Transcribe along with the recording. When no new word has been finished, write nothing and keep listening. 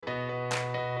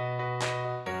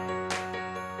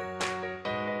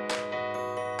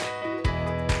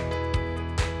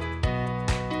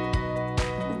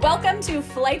Welcome to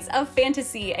Flights of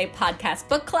Fantasy, a podcast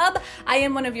book club. I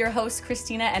am one of your hosts,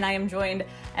 Christina, and I am joined,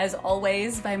 as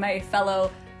always, by my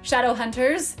fellow shadow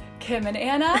hunters, Kim and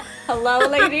Anna. Hello,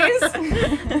 ladies. Hello.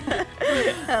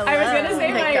 I was going to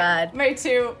say my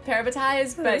two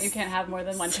parabatais, but That's you can't have more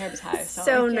than one parabatai.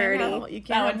 So nerdy. You can't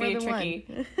That have would be more than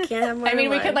tricky. Can't have more I mean,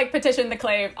 than we could one. petition the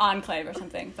Clave enclave or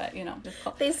something, but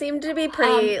difficult. They seem to be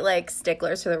pretty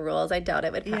sticklers for the rules. I doubt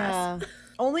it would pass. Yeah.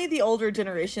 Only the older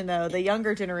generation, though. The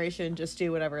younger generation just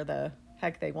do whatever the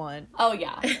heck they want. Oh,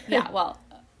 yeah. Yeah, well,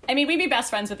 I mean, we'd be best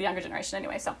friends with the younger generation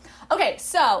anyway, so. Okay,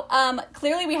 so,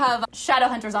 clearly we have shadow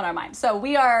hunters on our mind. So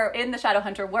we are in the shadow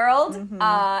hunter world,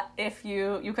 if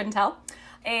you couldn't tell.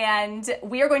 And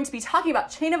we are going to be talking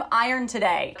about Chain of Iron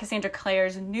today, Cassandra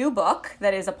Clare's new book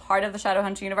that is a part of the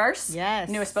Shadowhunter universe. Yes.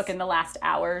 Newest book in the Last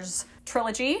Hours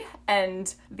trilogy,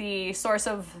 and the source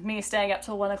of me staying up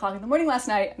till 1 o'clock in the morning last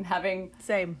night and having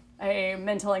Same. a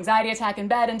mental anxiety attack in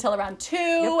bed until around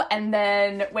 2, and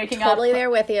then waking up Totally there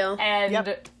with you. and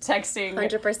texting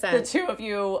 100%. the two of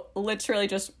you literally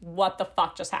just, what the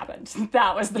fuck just happened?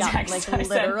 That was the text like I sent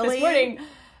literally. this morning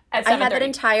at 7:30. I had that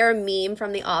entire meme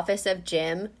from The Office of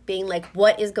Jim being like,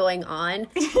 what is going on?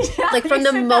 Like from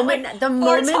the said that, moment, like, the 4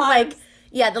 moment, like, times.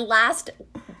 yeah, the last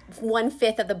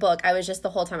 1/5 of the book, I was just the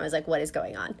whole time, I was like, what is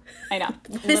going on? I know.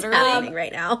 What is happening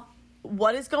right now?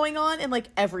 What is going on? And, like,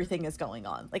 everything is going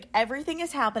on. Like, everything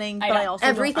is happening, but know. I also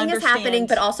Everything don't is happening,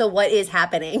 but also what is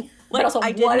happening? But also, I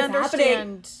what didn't is happening?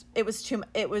 understand. It was too.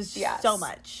 It was Yes. so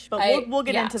much. But I- we'll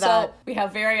get yeah, into So that. we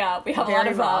have we have a Very lot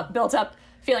of raw. built up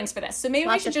feelings for this. So maybe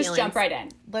Lots we of should just jump feelings. right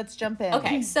in. Let's jump in.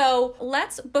 Okay, so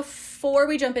before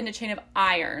we jump into Chain of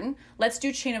Iron, let's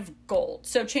do Chain of Gold.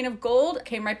 So Chain of Gold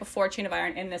came right before Chain of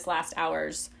Iron in this Last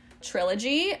Hours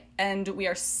trilogy, and we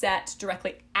are set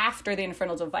directly after the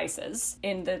Infernal Devices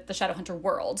in the Shadowhunter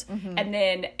world. And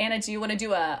then, Anna, do you want to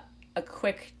do a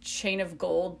quick Chain of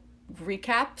Gold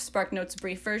recap, Spark Notes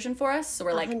brief version for us? So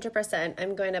we're like, 100%.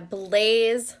 I'm going to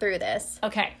blaze through this.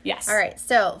 okay, yes. All right,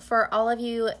 so for all of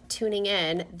you tuning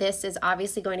in, this is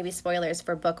obviously going to be spoilers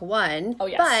for book 1. Oh,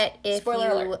 yes. But if Spoiler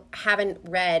you alert. haven't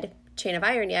read Chain of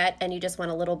Iron yet and you just want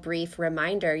a little brief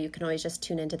reminder, you can always just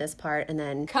tune into this part and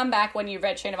then... Come back when you've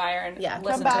read Chain of Iron. Yeah.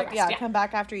 Listen Come back. to the rest. Yeah, come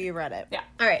back after you read it. Yeah.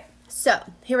 All right, so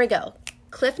here we go.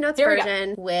 Cliff Notes Here we go.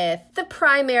 version with the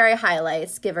primary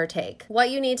highlights, give or take. What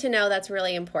you need to know, that's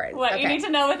really important. What you need to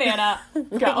know with Anna,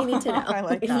 go. What you need to know. I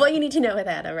like that. What you need to know with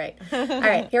Anna, right. All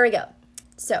right, here we go.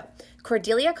 So,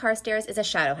 Cordelia Carstairs is a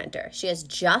shadow hunter. She has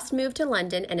just moved to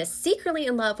London and is secretly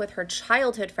in love with her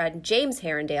childhood friend, James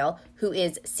Herondale, who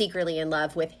is secretly in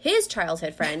love with his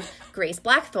childhood friend, Grace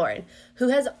Blackthorne, who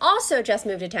has also just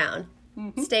moved to town.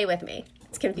 Stay with me.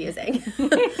 It's confusing.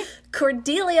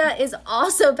 Cordelia is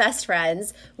also best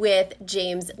friends with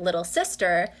James' little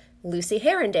sister, Lucy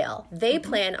Herondale. They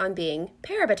plan on being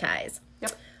parabatais.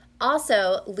 Yep.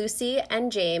 Also, Lucy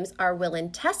and James are Will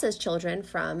and Tessa's children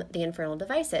from the Infernal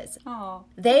Devices. Aw.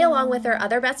 They, along with their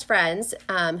other best friends,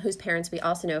 whose parents we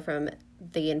also know from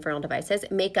the Infernal Devices,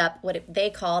 make up what they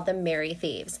call the Merry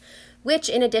Thieves, which,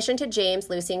 in addition to James,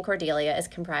 Lucy, and Cordelia, is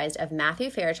comprised of Matthew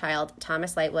Fairchild,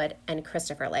 Thomas Lightwood, and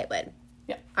Christopher Lightwood.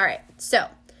 Yep. All right, so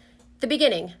the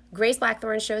beginning. Grace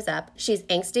Blackthorne shows up. She's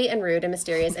angsty and rude and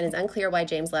mysterious, and it's unclear why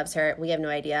James loves her. We have no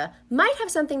idea. Might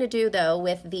have something to do, though,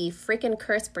 with the freaking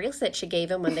cursed bracelet she gave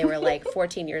him when they were like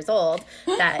 14 years old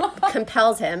that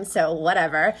compels him, so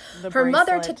whatever. Her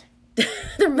mother, bracelet.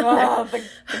 their mother, Oh,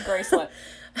 the bracelet.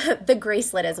 the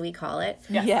gracelet as we call it.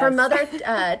 Yes. Her mother,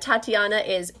 Tatiana,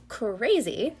 is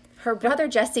crazy. Her brother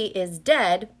Jesse is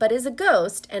dead, but is a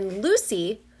ghost. And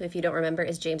Lucy, who, if you don't remember,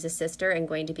 is James's sister and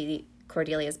going to be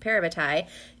Cordelia's parabatai,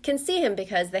 can see him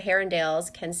because the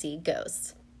Herondales can see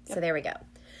ghosts. So there we go.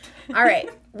 All right.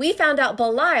 We found out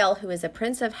Belial, who is a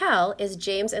prince of hell, is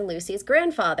James and Lucy's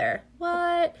grandfather.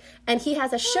 What? And he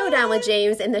has a showdown with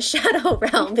James in the shadow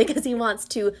realm because he wants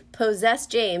to possess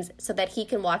James so that he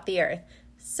can walk the earth.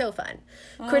 So fun.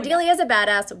 Cordelia is a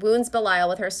badass, wounds Belial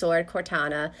with her sword,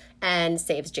 Cortana, and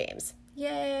saves James.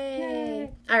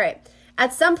 Yay. All right.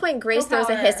 At some point, Grace Go throws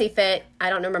a power. hissy fit. I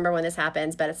don't remember when this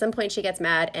happens, but at some point she gets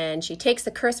mad and she takes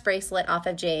the curse bracelet off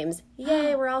of James.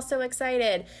 Yay, we're all so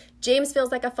excited. James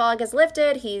feels like a fog has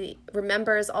lifted. He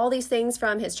remembers all these things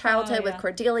from his childhood with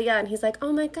Cordelia, and he's like,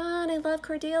 oh my God, I love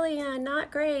Cordelia, not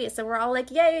Grace. And we're all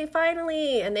like, yay,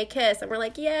 finally. And they kiss, and we're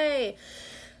like, yay.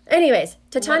 Anyways,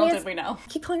 Little Titania's... did we know. I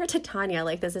keep calling her Titania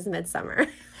like this is Midsummer.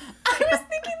 I was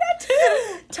thinking that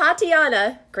too.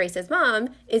 Tatiana, Grace's mom,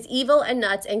 is evil and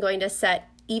nuts and going to set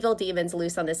evil demons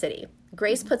loose on the city.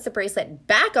 Grace puts the bracelet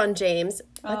back on James,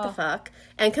 what the fuck,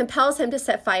 and compels him to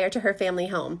set fire to her family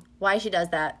home. Why she does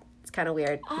that, it's kind of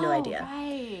weird. No idea.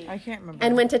 Right. I can't remember.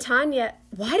 And when Titania,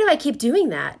 why do I keep doing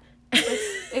that?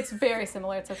 It's very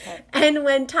similar. It's okay. And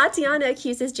when Tatiana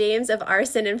accuses James of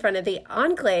arson in front of the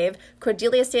Enclave,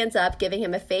 Cordelia stands up, giving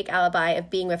him a fake alibi of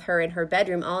being with her in her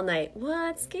bedroom all night.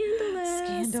 What? Scandalous.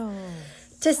 Scandal.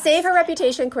 To save her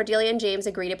reputation, Cordelia and James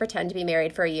agree to pretend to be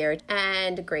married for a year,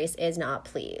 and Grace is not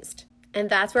pleased. And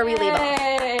that's where we leave off.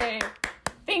 Yay!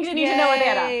 Things you need to know,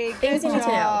 Amanda. Things you need to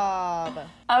know.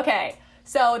 Okay,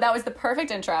 so that was the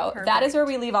perfect intro. That is where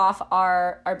we leave off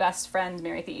our best friend,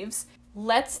 Mary Thieves.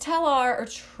 Let's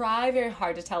try very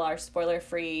hard to tell our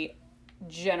spoiler-free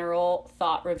general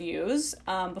thought reviews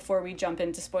before we jump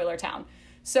into Spoiler Town.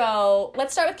 So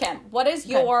let's start with Kim. What is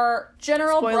your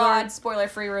general, broad,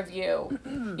 spoiler-free review?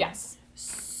 Yes.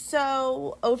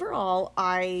 So overall,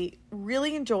 I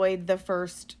really enjoyed the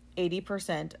first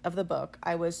 80% of the book.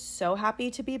 I was so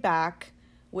happy to be back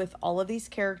with all of these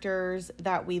characters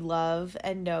that we love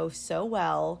and know so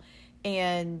well.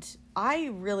 And I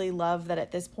really love that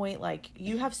at this point, like,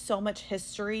 you have so much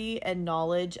history and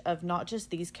knowledge of not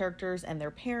just these characters and their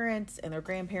parents and their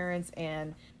grandparents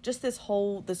and just this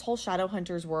whole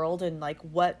Shadowhunters world and like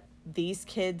what these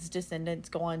kids' descendants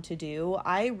go on to do.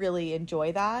 I really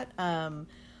enjoy that.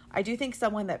 I do think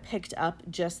someone that picked up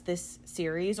just this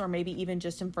series or maybe even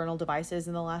just Infernal Devices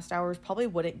in the last hours probably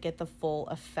wouldn't get the full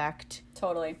effect.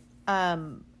 Totally.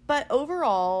 But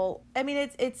overall, I mean,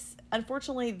 it's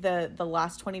unfortunately the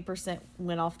last 20%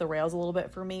 went off the rails a little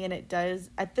bit for me. And it does,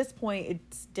 at this point, it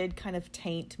did kind of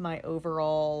taint my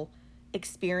overall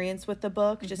experience with the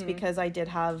book just because I did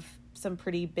have some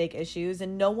pretty big issues.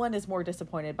 And no one is more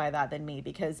disappointed by that than me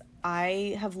because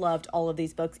I have loved all of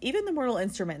these books. Even the Mortal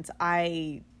Instruments,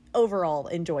 I overall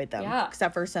enjoyed them,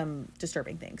 except for some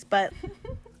disturbing things. But...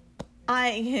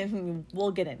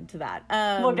 we'll get into that.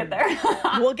 We'll get there.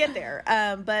 We'll get there.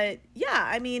 But yeah,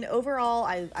 I mean, overall,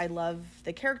 I love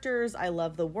the characters. I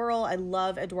love the world. I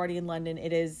love Edwardian London.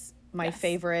 It is my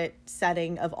favorite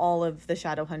setting of all of the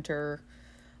Shadowhunter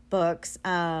books.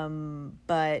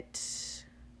 But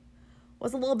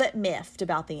was a little bit miffed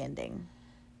about the ending.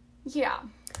 Yeah,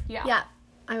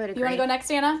 I would agree. You want to go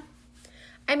next, Anna?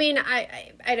 I mean,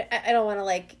 I don't want to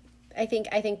like... I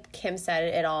think Kim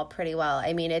said it all pretty well.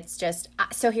 I mean, it's just,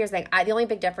 so here's the thing. The only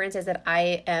big difference is that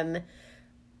I am,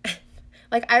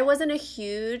 like, I wasn't a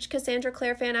huge Cassandra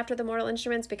Clare fan after the Mortal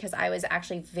Instruments because I was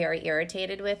actually very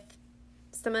irritated with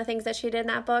some of the things that she did in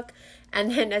that book.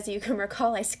 And then, as you can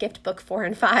recall, I skipped book 4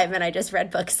 and 5 and I just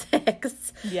read book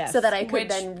 6 so that I could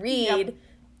then read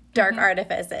Dark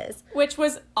Artifices. Which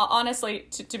was, honestly,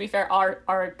 to be fair,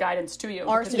 our guidance to you.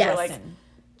 Our suggestion.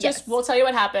 We'll tell you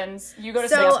what happens. You go to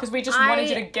 6 because we just wanted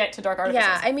you to get to Dark Artifices.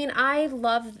 Yeah, I mean, I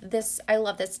love this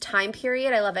time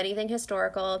period. I love anything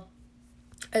historical.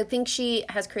 I think she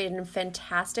has created a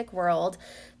fantastic world.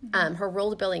 Her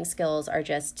world building skills are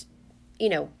just,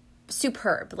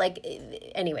 superb. Like,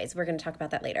 anyways, we're going to talk about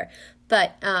that later.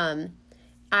 But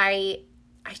I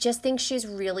just think she's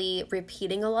really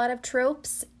repeating a lot of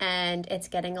tropes, and it's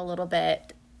getting a little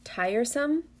bit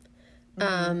tiresome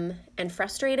and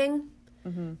frustrating.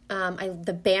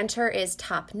 The banter is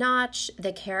top notch.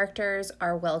 The characters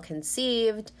are well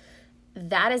conceived.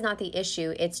 That is not the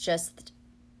issue. It's just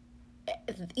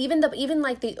even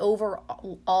the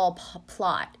overall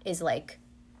plot is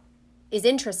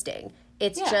interesting.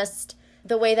 It's just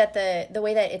the way that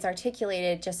it's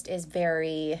articulated just is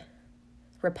very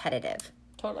repetitive.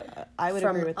 Totally. I would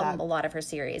agree with that. From a lot of her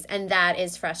series, and that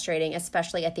is frustrating,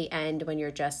 especially at the end when you're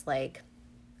just like,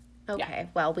 okay,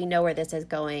 well, we know where this is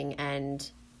going,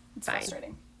 and it's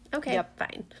frustrating. Okay,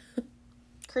 fine.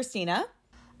 Christina?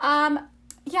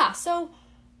 So,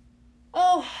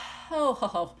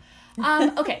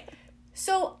 okay.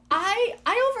 So I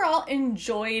overall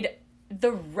enjoyed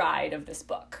the ride of this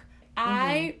book.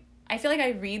 I feel like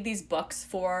I read these books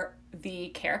for the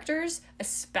characters,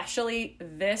 especially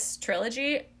this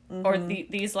trilogy or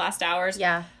these last hours.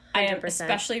 Yeah, 100%. I am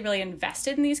especially really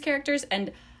invested in these characters,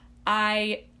 and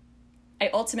I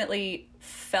ultimately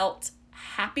felt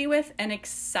happy with and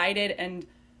excited and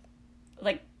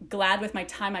like glad with my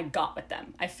time I got with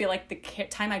them. I feel like the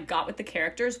time I got with the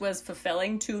characters was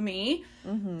fulfilling to me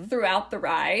throughout the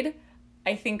ride.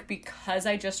 I think because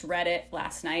I just read it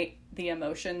last night, the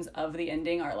emotions of the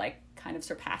ending are like kind of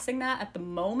surpassing that at the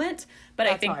moment. But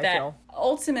I think that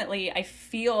ultimately I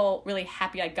feel really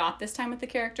happy I got this time with the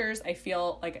characters. I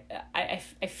feel like I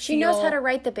feel... She knows how to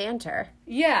write the banter.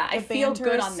 Yeah, I feel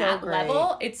good on that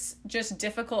level. It's just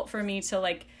difficult for me to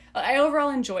like... I overall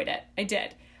enjoyed it. I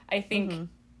did. I think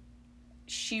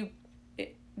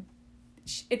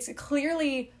it's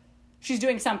clearly she's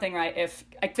doing something right if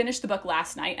I finished the book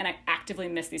last night and I actively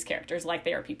miss these characters like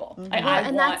they are people. Mm-hmm.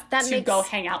 I want to go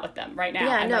hang out with them right now.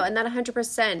 Yeah, and and that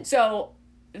 100%. So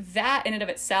that in and of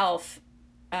itself,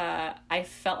 I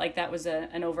felt like that was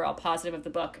an overall positive of the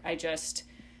book.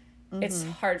 It's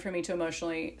hard for me to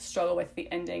emotionally struggle with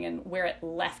the ending and where it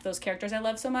left those characters I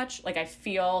love so much. Like, I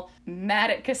feel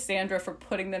mad at Cassandra for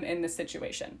putting them in this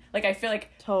situation. Like, I feel like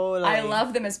I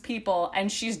love them as people, and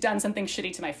she's done something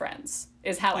shitty to my friends,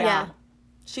 is how I feel.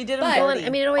 She did them I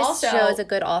mean, it always shows a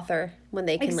good author when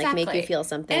they can, like, make you feel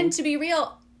something. And to be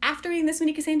real, after reading this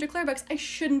many Cassandra Clare books, I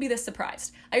shouldn't be this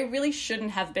surprised. I really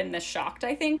shouldn't have been this shocked,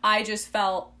 I think. I just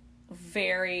felt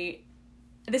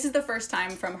this is the first time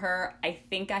from her I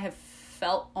think I have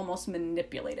felt almost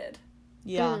manipulated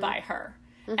by her.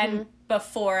 Mm-hmm. And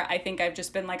before, I think I've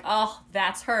just been like, oh,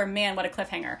 that's her. Man, what a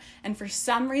cliffhanger. And for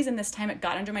some reason, this time it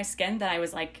got under my skin that I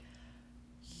was like,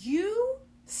 you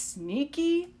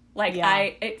sneaky. Like,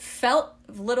 it felt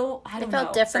a little, I don't know.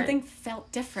 Different. Something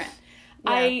felt different.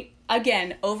 Yeah.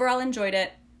 Again, overall enjoyed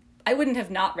it. I wouldn't have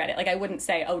not read it. Like, I wouldn't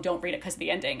say, oh, don't read it because of the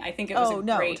ending. I think it was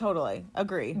great totally.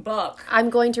 Agree. book.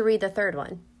 I'm going to read the third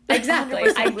one. Exactly.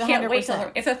 I can't wait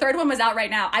till if the third one was out right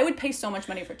now, I would pay so much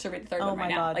money to read the third one right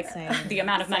now. Like, the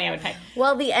amount of money I would pay.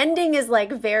 Well, the ending is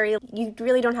like you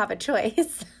really don't have a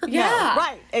choice. Yeah.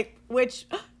 Right.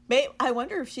 I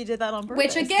wonder if she did that on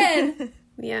purpose. Which again,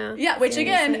 which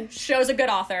again shows a good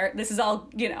author. This is all,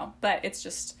 but it's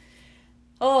just,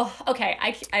 okay.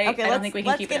 I don't think we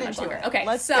can keep it much longer. Okay,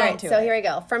 so here we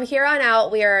go. From here on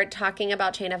out, we are talking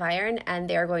about Chain of Iron, and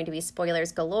there are going to be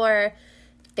spoilers galore.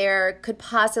 There could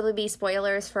possibly be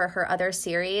spoilers for her other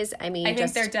series. I mean, I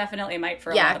think there definitely might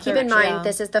for a lot yeah. of Keep in mind,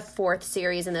 this is the 4th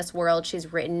series in this world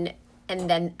she's written, and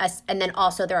then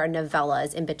also there are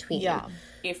novellas in between. Yeah.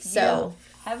 If you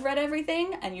have read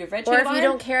everything and you've read Chain of Iron, or if you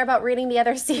don't care about reading the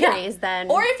other series,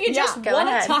 then or if you just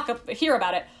want to hear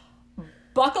about it,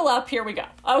 buckle up. Here we go.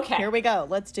 Okay. Here we go.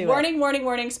 Let's do it.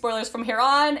 Warning. Spoilers from here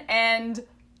on, and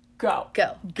go.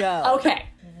 Okay.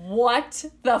 What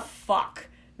the fuck?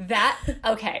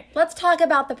 Okay. Let's talk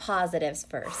about the positives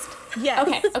first. Yeah.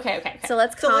 Okay. So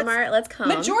let's calm.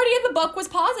 Majority of the book was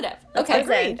positive.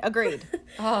 Okay. Agreed.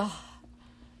 I'm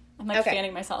like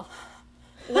fanning myself.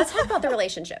 Let's talk about the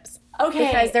relationships. Okay.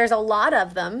 Because there's a lot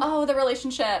of them. Oh, the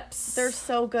relationships. They're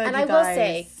so good, and you I guys. will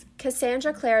say,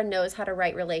 Cassandra Clare knows how to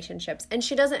write relationships. And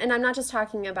she doesn't, and I'm not just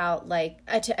talking about like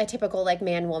a typical like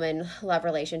man-woman love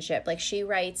relationship. Like, she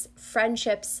writes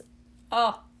friendships.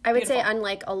 Oh, I would say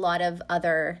unlike a lot of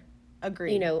other,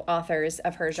 authors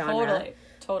of her genre.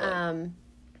 Totally.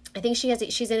 I think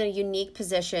she's in a unique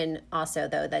position also,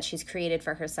 though, that she's created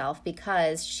for herself,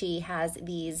 because she has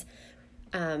these,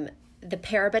 the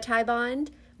Parabatai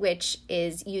bond, which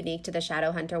is unique to the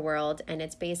Shadowhunter world. And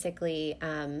it's basically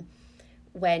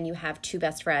when you have two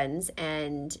best friends,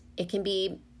 and it can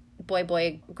be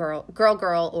boy, girl,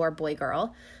 or boy,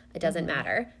 it doesn't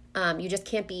matter. You just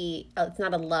can't be, it's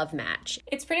not a love match.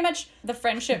 It's pretty much the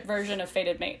friendship version of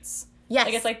Fated Mates. Yes.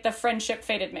 Like, it's like the friendship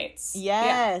Fated Mates.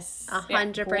 Yes.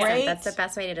 100%. That's the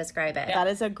best way to describe it. That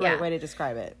is a great way to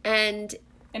describe it. And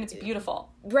it's beautiful.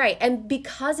 Right. And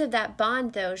because of that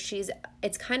bond, though,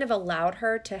 it's kind of allowed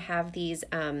her to have these,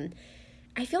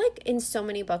 I feel like in so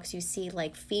many books you see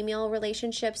like female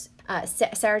relationships.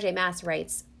 Sarah J. Maas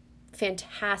writes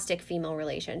fantastic female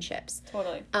relationships.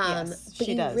 Totally. Yes, but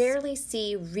she you does. rarely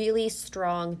see really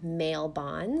strong male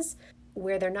bonds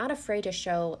where they're not afraid to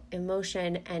show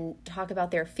emotion and talk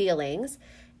about their feelings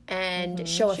and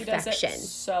show affection. She does it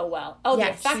so well. Oh,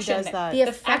 yes, the affection. She does that. The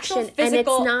actual affection,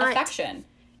 physical and it's not, affection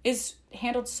is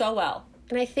handled so well.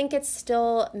 And I think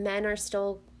men are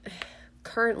still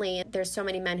currently, there's so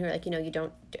many men who are like, you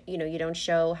don't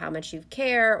show how much you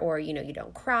care, or, you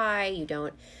don't cry,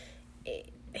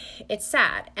 it's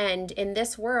sad. And in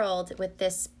this world, with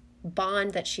this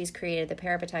bond that she's created, the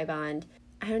Parabatai bond,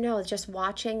 I don't know, just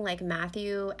watching like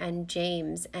Matthew and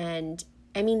James, and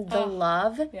I mean the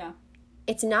love. Yeah.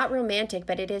 It's not romantic,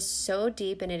 but it is so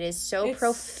deep and it is so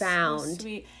profound. So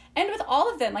sweet. And with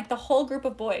all of them, like the whole group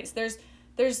of boys, there's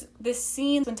this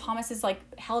scene when Thomas is like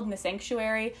held in the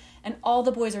sanctuary and all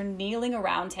the boys are kneeling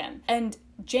around him. And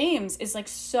James is like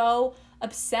so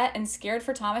upset and scared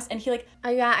for Thomas, and he like, oh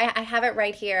yeah, I have it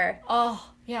right here. Oh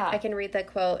yeah, I can read the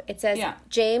quote. It says,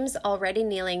 James, already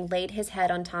kneeling, laid his head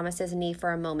on Thomas's knee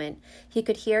for a moment. He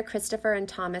could hear Christopher and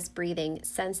Thomas breathing,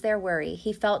 sense their worry.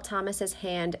 He felt Thomas's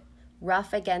hand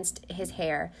rough against his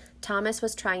hair. Thomas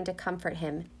was trying to comfort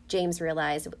him, James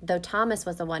realized, though Thomas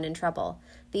was the one in trouble.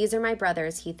 These are my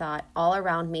brothers, he thought. All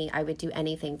around me, I would do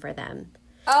anything for them.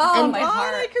 Oh, And my God,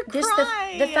 heart. I could Just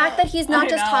cry. the fact that he's not I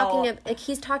just know.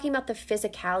 he's talking about the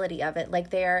physicality of it. Like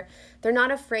they're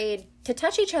not afraid to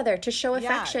touch each other, to show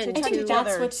affection, to touch think each that's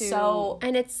other, what's to- so...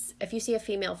 and it's, if you see a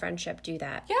female friendship do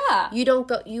that, Yeah. you don't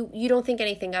go, you don't think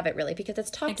anything of it really, because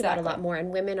it's talked about a Exactly. lot more,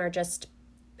 and women are just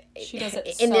She does it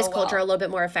in so this culture well. a little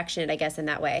bit more affectionate, I guess, in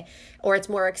that way, or it's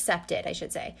more accepted, I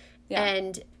should say.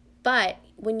 Yeah. But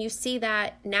when you see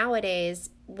that nowadays,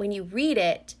 when you read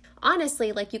it,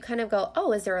 honestly, like you kind of go,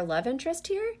 oh, is there a love interest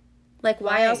here? Like,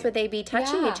 why Right. else would they be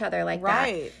touching Yeah. each other like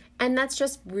Right. that? And that's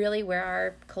just really where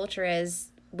our culture is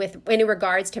in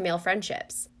regards to male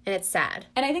friendships. And it's sad.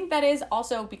 And I think that is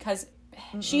also because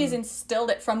she has instilled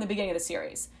it from the beginning of the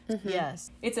series. Yes.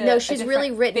 It's a No, a she's different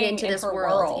really written thing into in this her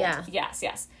world. Yeah.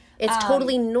 Yes. It's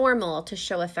totally normal to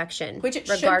show affection, Which it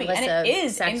should be, regardless and of it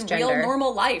is sex, in gender. real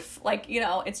normal life. Like, you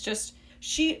know, it's just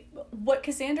what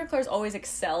Cassandra Clare's always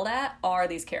excelled at are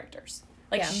these characters.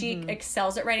 Like, Yeah. she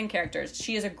excels at writing characters.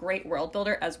 She is a great world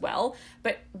builder as well.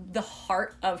 But the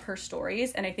heart of her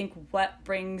stories, and I think what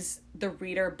brings the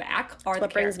reader back are the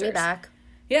What brings characters. me back.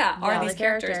 Yeah, are the these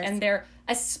characters. characters. And they're,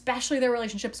 especially their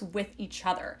relationships with each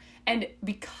other. And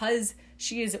because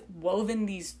she has woven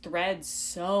these threads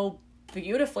so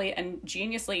beautifully and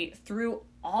geniusly through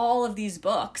all of these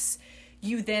books,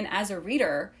 you then, as a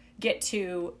reader, get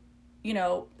to, you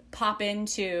know, pop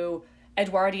into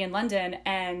Edwardian London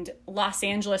and Los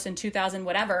Angeles in 2000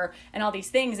 whatever and all these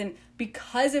things. And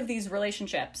because of these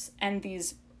relationships and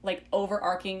these like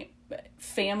overarching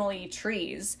family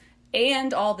trees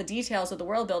and all the details of the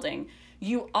world building,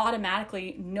 you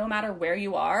automatically, no matter where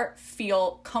you are,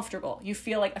 feel comfortable. You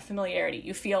feel like a familiarity.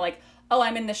 You feel like, oh,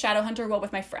 I'm in the Shadowhunter world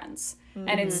with my friends.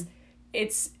 And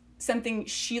it's something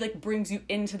she like brings you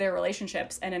into their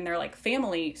relationships and in their like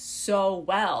family so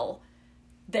well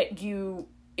that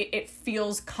it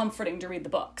feels comforting to read the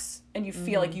books, and you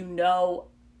feel like you know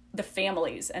the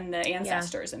families and the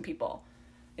ancestors and people.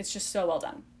 It's just so well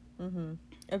done.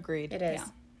 Agreed. It is. Yeah.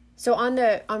 So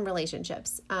on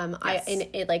relationships,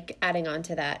 like adding on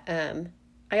to that,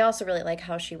 I also really like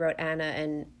how she wrote Anna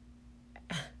and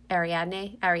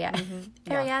Ariadne. Ariadne.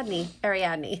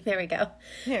 There we go.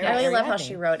 Yeah, I really love how Ariadne.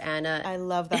 she wrote Anna. I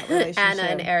love that relationship. Anna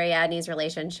and Ariadne's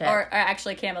relationship. Or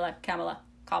actually Kamala. Kamala.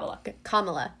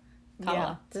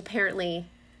 Yeah. It's apparently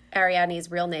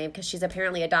Ariadne's real name because she's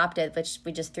apparently adopted, which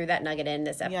we just threw that nugget in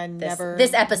this Yeah, never-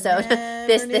 this episode, never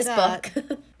this knew book.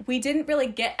 that. We didn't really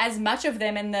get as much of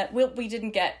them in the... We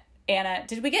didn't get Anna...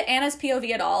 Did we get Anna's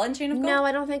POV at all in Chain of Gold? No,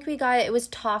 I don't think we got it. It was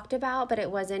talked about, but it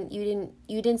wasn't. You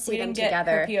didn't see we them didn't get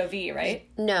together. her POV, right?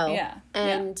 No. Yeah.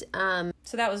 And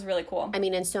So that was really cool. I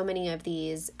mean, in so many of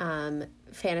these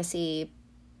fantasy,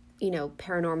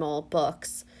 paranormal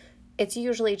books, it's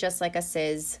usually just like a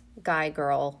cis guy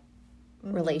girl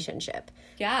relationship.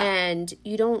 Yeah. And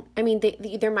you don't. I mean,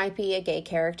 there might be a gay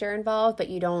character involved, but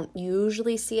you don't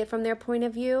usually see it from their point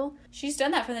of view. She's done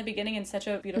that from the beginning in such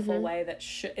a beautiful way that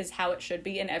is how it should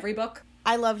be in every book.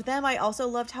 I loved them. I also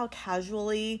loved how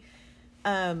casually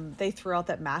they threw out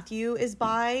that Matthew is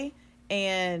bi,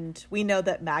 and we know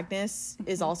that Magnus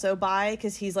is also bi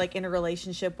because he's like in a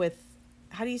relationship with,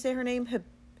 how do you say her name?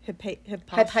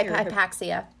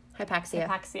 Hypaxia. Hypaxia.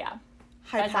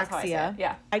 That's how I say Hypaxia. it,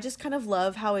 yeah. I just kind of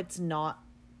love how it's not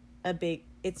a big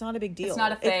deal. It's not a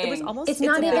It was thing. almost, It's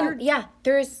not a even. weird- Yeah,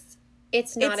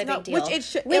 it's not a big deal. Which it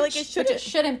should, Which- like it should. Which it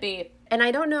shouldn't be. And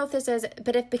I don't know if this is,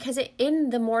 but because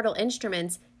in the Mortal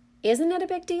Instruments, isn't it a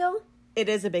big deal? It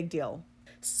is a big deal.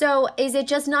 So is it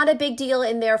just not a big deal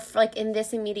in their, like in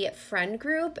this immediate friend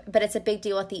group, but it's a big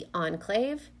deal at the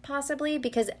Enclave, possibly?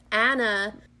 Because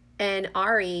Anna and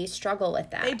Ari struggle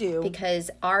with that. They do. Because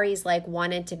Ari's like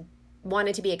wanted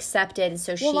to be accepted,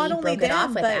 so she not only broke it off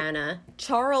them, with but Anna.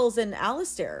 Charles and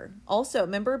Alistair also,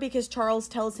 remember, because Charles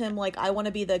tells him like, I want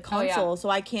to be the consul, so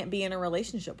I can't be in a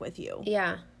relationship with you.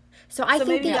 Yeah. So I think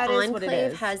maybe the that is what it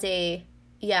Enclave is. has a.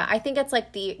 Yeah, I think it's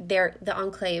like the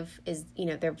Enclave is,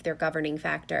 their governing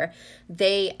factor.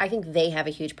 I think they have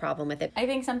a huge problem with it. I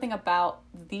think something about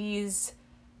these,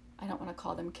 I don't want to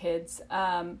call them kids,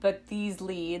 but these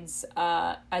leads,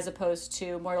 as opposed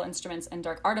to Mortal Instruments and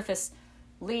Dark Artifice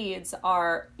leads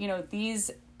are,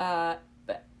 these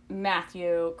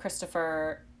Matthew,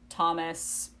 Christopher,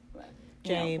 Thomas,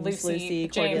 James, Lucy,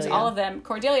 James, Cordelia. all of them,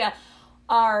 Cordelia,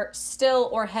 are still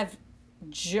or have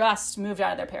just moved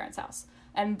out of their parents' house.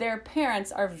 And their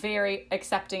parents are very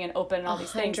accepting and open and all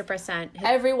these things. 100%.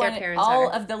 Everyone, Their parents all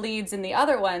are. of the leads in the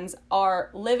other ones are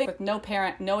living with no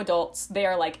parent, no adults. They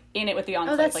are like in it with the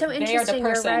Enclave. Oh, that's like, so They are interesting. the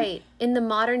person. You're right. In the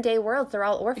modern day world, they're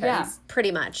all orphans, Yeah.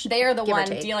 pretty much. They are the give or one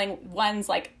take. dealing. One's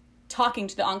like talking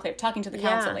to the Enclave, talking to the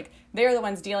council. Yeah. Like, they're the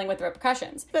ones dealing with the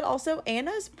repercussions. But also,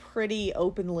 Anna's pretty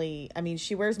openly, I mean,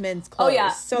 she wears men's clothes. Oh, yeah.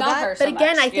 So Not that, her so But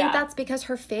again, much. I think Yeah. that's because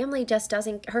her family just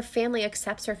doesn't, her family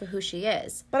accepts her for who she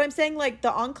is. But I'm saying, like,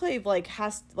 the Enclave, like,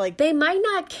 has, like... They might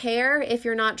not care if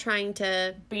you're not trying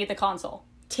to Be the consul.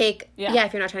 take, Yeah.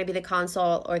 if you're not trying to be the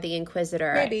consul or the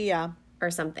inquisitor Maybe, yeah.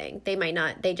 or something. They might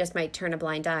not, they just might turn a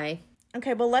blind eye.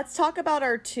 Okay, well, let's talk about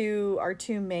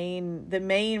the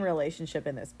main relationship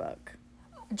in this book.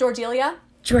 Georgelia?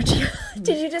 Georgia,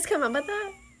 did you just come up with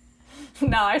that?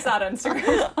 No, I saw it on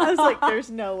Instagram. I was like, there's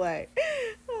no way.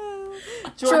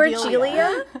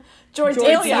 Georgelia? It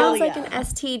Georgelia. sounds Yeah. like an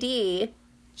STD.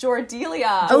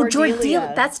 Geordelia. Oh, Geordelia.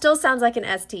 Geordelia. That still sounds like an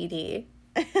STD.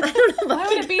 I don't know. Why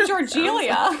would it be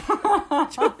Georgelia?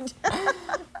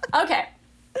 Okay.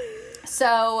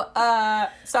 So,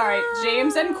 sorry,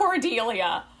 James and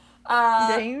Cordelia.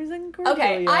 James and Cordelia.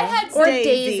 Okay, I had Or Daisy.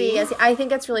 Daisy. as I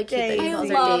think it's really cute that he I calls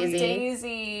love her Daisy.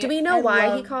 Daisy. Do we know why he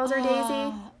love- calls her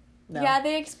Daisy? No. Yeah,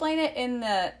 they explain it in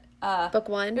the Book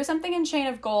one? There's something in Chain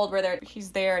of Gold where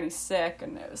he's there and he's sick,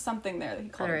 and there was something there that he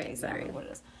called her Alright, Daisy. I don't sorry. know what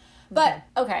it is. But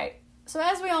okay, so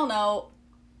as we all know,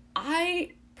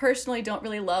 I personally don't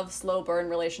really love slow burn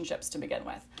relationships to begin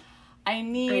with. I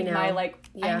need know. I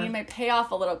Yeah. need my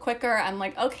payoff a little quicker. I'm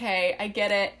like, okay, I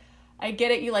get it.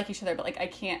 You like each other, but like I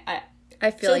can't. I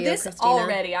feel So you, this Christina.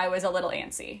 already, I was a little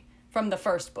antsy from the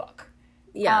first book.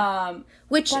 Yeah.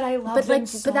 Which, but I love them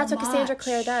so but that's what Cassandra much.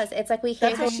 Clare does. It's like we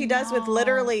That's can't what she does with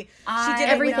literally. She did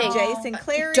everything. it with Jace and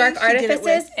Clary. Dark she did it Artifices.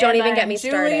 with- Don't And even then get me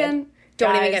started. Julian,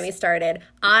 Don't even guys, get me started.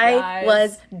 I guys.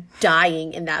 was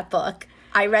dying in that book.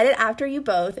 I read it after you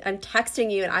both. I'm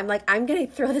texting you, and I'm like, I'm gonna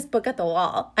throw this book at the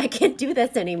wall. I can't do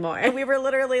this anymore. We were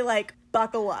literally like,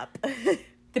 buckle up.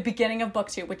 The beginning of book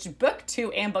 2, which book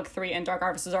 2 and book 3 in Dark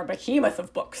Artifices are behemoth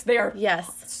of books. They are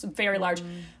Yes. very large,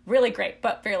 really great,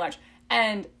 but very large.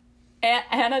 And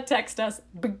Anna texted us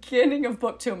beginning of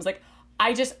book 2 and was like,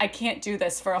 I can't do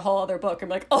this for a whole other book. I'm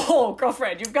like, oh,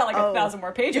 girlfriend, you've got like 1,000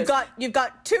 more pages. You've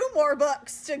got 2 more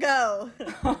books to go.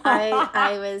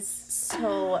 I was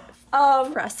so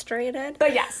frustrated.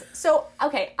 But yes, so,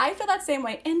 okay, I feel that same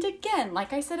way. And again,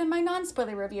 like I said in my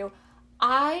non-spoiler review,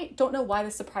 I don't know why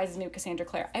this surprises me with Cassandra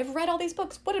Clare. I've read all these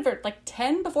books, whatever, like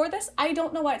 10 before this. I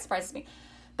don't know why it surprises me.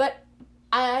 But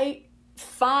I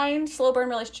find slow burn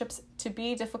relationships to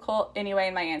be difficult anyway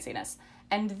in my antsiness.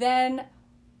 And then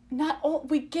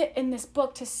we get in this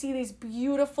book to see these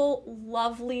beautiful,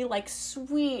 lovely, like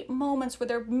sweet moments where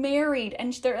they're married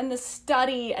and they're in the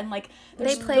study and like They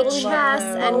there's play building chess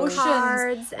their and emotions.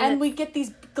 cards, and we get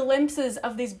these glimpses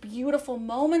of these beautiful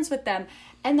moments with them.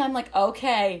 And I'm like,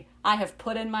 okay, I have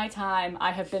put in my time.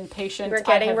 I have been patient. We're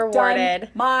getting I have rewarded. done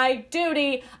my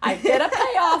duty. I get a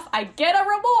payoff. I get a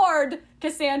reward.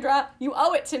 Cassandra, you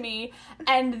owe it to me.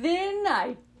 And then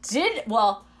I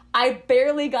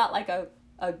barely got like a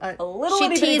little She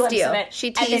itty bitty teased glimpse you. of it. She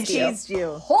and then teased you. Teased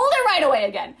you. pulled it right away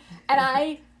again. And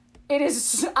I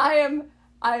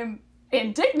am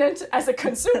indignant as a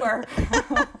consumer.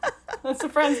 That's a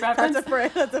Friends reference.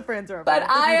 That's a friend's reference. But If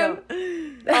I you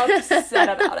am don't- upset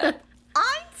about it.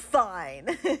 I'm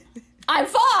fine. I'm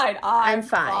fine. I'm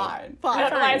fine. I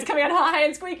don't know why it's coming out high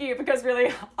and squeaky because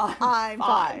really, I'm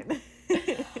fine.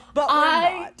 But we're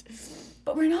I- not.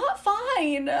 But we're not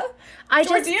fine. I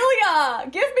just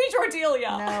Jordelia! Give me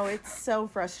Jordelia! No, it's so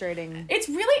frustrating. It's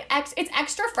really it's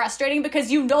extra frustrating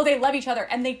because you know they love each other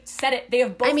and they said it. They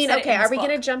have both. I mean, said it okay, in are this we book.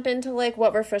 gonna jump into like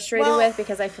what we're frustrated Well, with?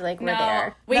 Because I feel like we're No,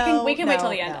 there. we No, can wait till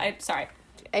the no, end. no. I'm sorry.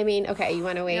 I mean, okay, you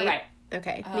want to wait? You're right.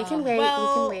 Okay, we can wait.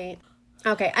 well- we can wait.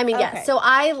 Okay, I mean, yeah. Okay. So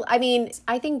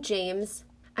I think James.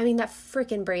 I mean, that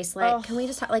freaking bracelet. Can we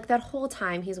just like that whole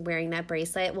time he's wearing that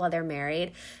bracelet while they're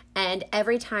married, and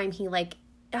every time he like,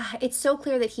 it's so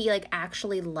clear that he like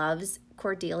actually loves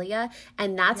Cordelia,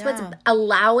 and that's what's Yeah.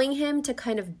 allowing him to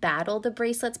kind of battle the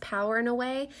bracelet's power in a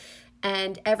way.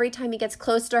 And every time he gets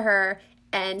close to her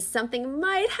and something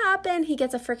might happen, he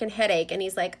gets a freaking headache and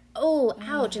he's like, oh,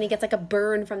 ouch. And he gets like a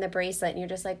burn from the bracelet. And you're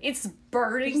just like, It's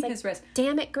burning his wrist.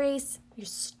 damn it, Grace. Your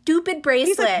stupid bracelet.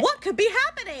 He's like, what could be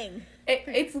happening?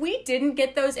 If we didn't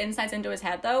get those insights into his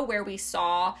head, though, where we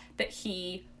saw that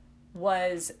he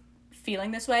was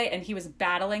feeling this way and he was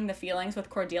battling the feelings with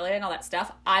Cordelia and all that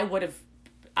stuff, I would have.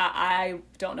 I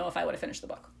don't know if I would have finished the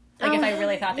book. Like if I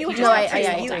really thought that he You just No, got I crazy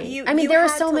the whole agree. time. I mean, you there were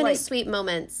had so to, many like- sweet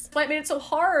moments. But it made it so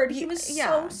hard. He was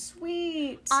yeah. so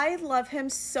sweet. I love him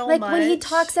so Like much. when he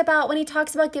talks about when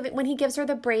he gives her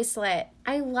the bracelet.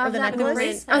 I love the that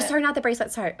necklace? moment. Oh, sorry, not the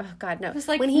bracelet. Sorry. Oh God, no. was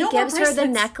like, when he no more gives her the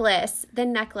bracelets.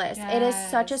 necklace. It is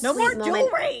such a no sweet more moment.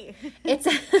 jewelry. It's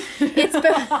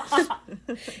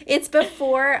It's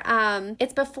before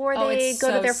they go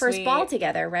so to their first sweet. ball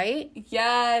together, right?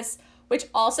 Yes. Which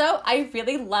also, I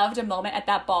really loved a moment at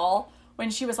that ball when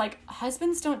she was like,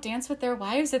 husbands don't dance with their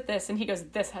wives at this. And he goes,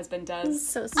 this husband does.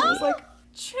 So sweet. I was like,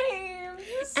 James.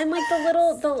 And like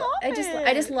I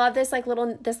just love this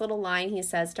little line he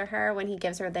says to her when he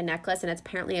gives her the necklace, and it's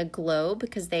apparently a globe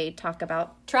because they talk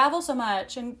about travel so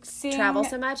much and seeing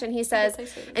and he says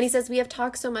places. we have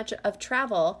talked so much of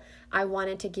travel, I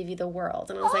wanted to give you the world.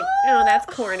 And I was like, oh, that's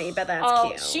corny, but that's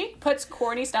cute. She puts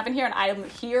corny stuff in here and I'm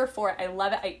here for it. I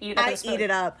love it. I eat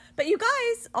it up. But you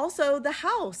guys, also the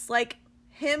house, like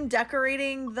him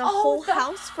decorating the whole the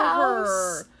house for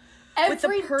her. Every with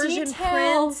the Persian detail.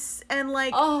 prince and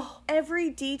like every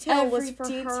detail was for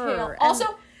her. Also,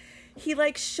 and he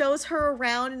like shows her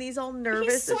around and he's all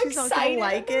nervous so that she's not gonna excited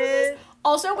like about it.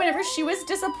 Also, whenever she was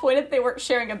disappointed they weren't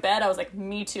sharing a bed, I was like,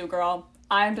 me too, girl.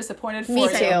 I'm disappointed for Me you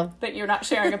too. that you're not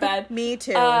sharing a bed. Me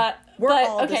too. We're but,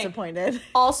 all okay. disappointed.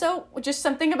 Also, just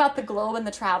something about the globe and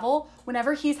the travel.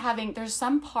 Whenever there's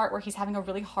some part where he's having a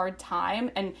really hard time,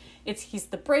 and he's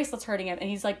the bracelet's hurting him, and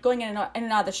he's like going in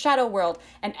and out of the shadow world,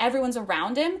 and everyone's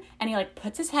around him, and he like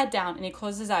puts his head down and he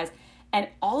closes his eyes, and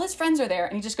all his friends are there,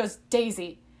 and he just goes,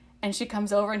 Daisy. And she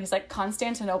comes over and he's like,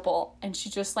 Constantinople. And she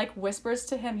just like whispers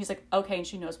to him. He's like, okay. And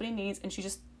she knows what he needs. And she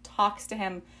just talks to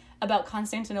him about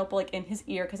Constantinople like in his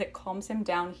ear because it calms him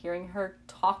down hearing her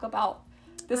talk about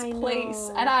this place.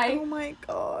 And oh my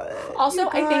God. Also,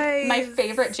 I think my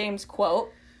favorite James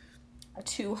quote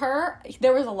to her,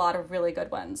 there was a lot of really good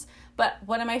ones, but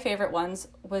one of my favorite ones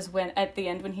was when at the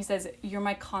end when he says, you're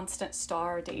my constant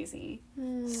star, Daisy.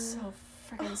 So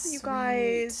freaking sweet. You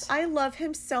guys, I love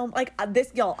him so like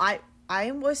this, y'all.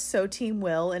 I was so team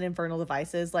Will in Infernal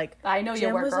Devices. Like, I know you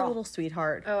Jim were, was girl. a little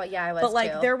sweetheart. Oh yeah, I was. But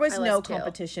like, too. there was I no too.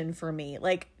 competition for me.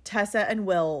 Like, Tessa and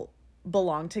Will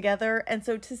belong together, and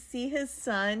so to see his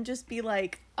son just be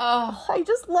like, oh, I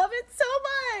just love it so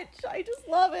much. I just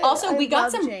love it. Also, we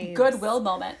got some James. goodwill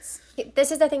moments.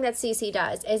 This is the thing that Cece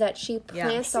does, is that she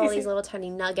plants all Cece. these little tiny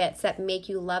nuggets that make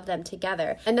you love them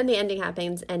together. And then the ending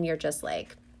happens and you're just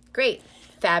like, great,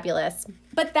 fabulous.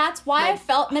 But that's why I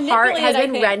felt Heart manipulated. has I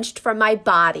been think. wrenched from my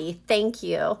body. Thank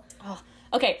you.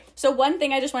 Okay, so one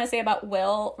thing I just want to say about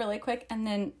Will really quick, and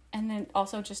then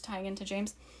also just tying into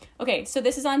James. Okay, so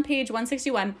this is on page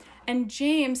 161, and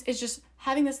James is just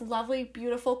having this lovely,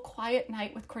 beautiful, quiet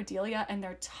night with Cordelia, and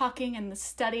they're talking in the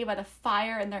study by the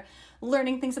fire, and they're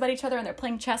learning things about each other, and they're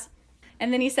playing chess.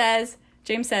 And then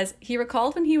James says, he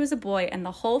recalled when he was a boy and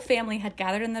the whole family had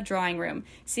gathered in the drawing room,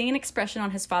 seeing an expression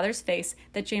on his father's face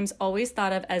that James always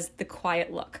thought of as the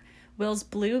quiet look. Will's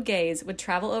blue gaze would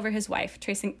travel over his wife,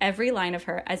 tracing every line of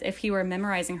her as if he were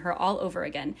memorizing her all over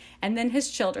again, and then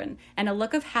his children, and a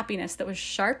look of happiness that was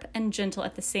sharp and gentle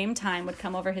at the same time would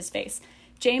come over his face.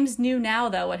 James knew now,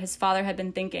 though, what his father had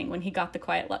been thinking when he got the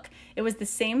quiet look. It was the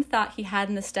same thought he had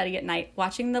in the study at night,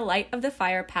 watching the light of the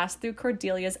fire pass through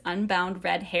Cordelia's unbound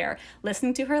red hair,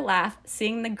 listening to her laugh,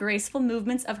 seeing the graceful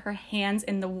movements of her hands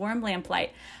in the warm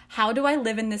lamplight. How do I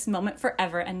live in this moment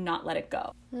forever and not let it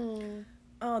go?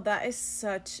 Oh, that is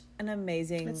such an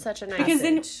amazing. It's such a nice Because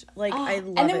then, like, I love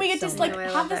and then it we get so to like much. I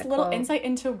love have this that little quote. insight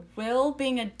into Will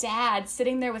being a dad,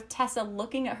 sitting there with Tessa,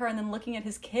 looking at her, and then looking at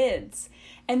his kids,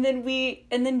 and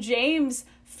then James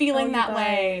feeling you that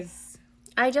way. guys.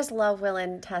 I just love Will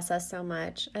and Tessa so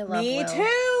much. I love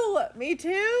Will. Me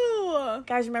too.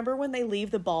 Guys, remember when they leave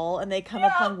the ball and they come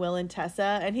upon Will and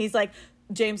Tessa, and he's like,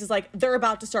 James is like, they're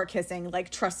about to start kissing. Like,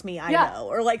 trust me, I know.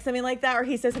 Or like something like that. Or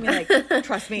he says something like,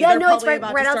 trust me, Yeah, they're no, it's probably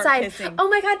about right to start outside. kissing. Oh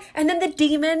my God. And then the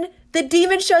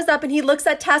demon shows up and he looks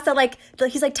at Tessa like,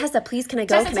 he's like, Tessa, please, can I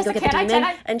go? Tessa, Can I go Tessa, get the can I? demon?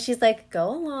 Can I? And she's like, go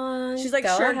along. She's like,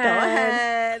 go sure,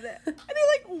 ahead. go ahead. And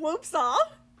he like whoops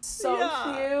off. So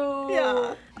cute.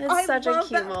 Yeah. It's such a love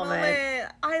cute that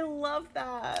moment. I love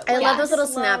that. I love Yes. those little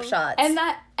snapshots. And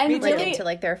like really, into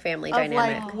like their family of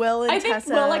dynamic. like Will and I think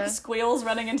Tessa. Will like squeals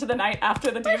running into the night after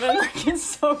the demon. Like, it's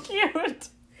so cute.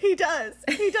 He does.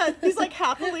 He's like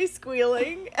happily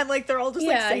squealing, and like they're all just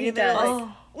like Yeah, he sitting there does.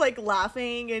 like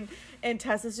laughing, and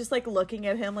Tessa's just like looking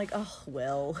at him like, oh,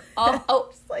 Will.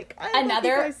 Just like I love another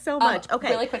you guys so much. Okay,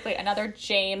 really quickly, another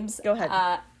James Go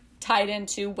ahead. Tied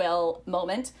into Will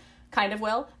moment, kind of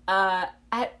Will.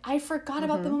 I forgot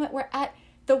about the moment where at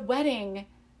the wedding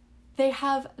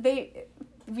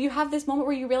you have this moment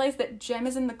where you realize that Jem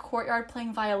is in the courtyard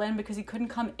playing violin because he couldn't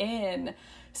come in.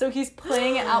 So he's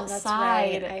playing it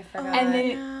outside. right. I forgot. And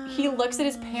then he looks at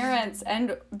his parents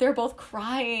and they're both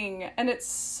crying. And it's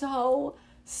so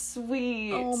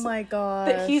sweet. Oh my god.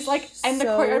 That he's like in the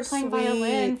So courtyard playing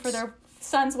violin sweet. for their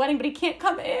son's wedding, but he can't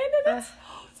come in. And it's so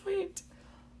sweet.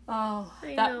 Oh,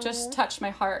 I that know. just touched my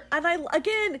heart.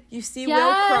 And you see Will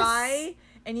Yes. cry,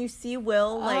 and you see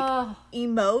Will Oh.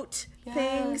 emote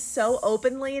things Yes. so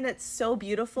openly, and it's so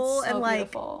beautiful. It's so and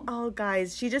beautiful. oh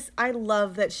guys, I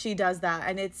love that she does that,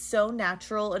 and it's so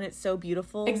natural and it's so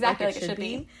beautiful. Exactly like it should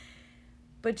be.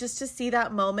 But just to see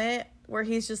that moment where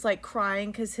he's just like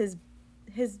crying because his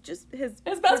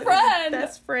best friend.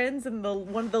 best friends and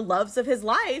one of the loves of his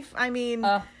life. I mean,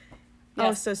 oh,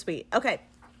 yes. so sweet. Okay.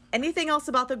 Anything else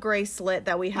about the Gracelet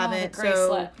that we haven't? the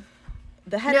Gracelet.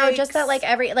 The headaches. No, just that like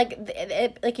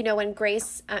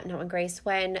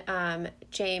when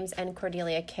James and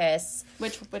Cordelia kiss,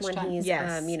 Which when time? he's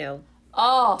Yes.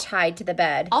 Oh. tied to the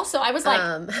bed. Also, I was like,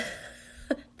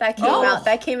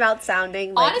 that came out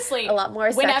sounding like honestly, a lot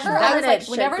more whenever sexual I was than like, it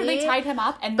whenever should they be. tied him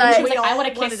up, and But then she was we like, "I all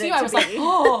want to wanted kiss it you," to I was like, be.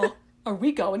 "Oh, are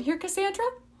we going here, Cassandra?"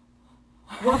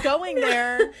 We're going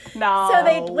there. No.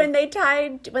 So when they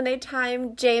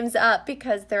timed James up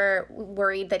because they're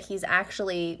worried that he's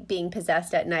actually being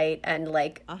possessed at night and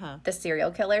like the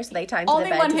serial killer, so they timed to only the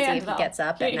bed one to see hand if though. he gets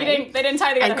up at They night. didn't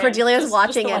tie the other And hand. Cordelia's Just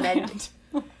watching the and one then hand.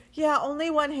 Yeah, only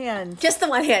one hand. just the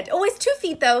one hand. Oh, his 2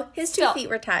 feet though. His two Still. feet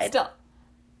were tied, Still,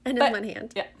 and but- in one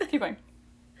hand. yeah. Keep going.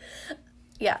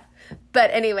 Yeah.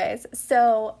 But anyways,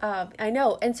 so I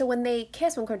know. And so when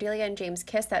Cordelia and James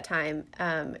kiss that time,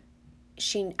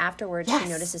 she afterwards Yes. she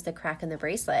notices the crack in the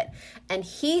bracelet. And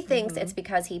he thinks it's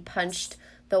because he punched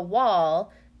the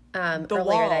wall earlier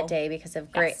wall. that day because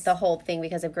of Grace, Yes. the whole thing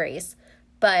because of Grace.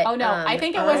 But Oh no, I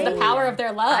think it was the power of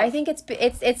their love. I think it's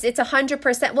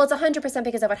 100%. Well, it's 100%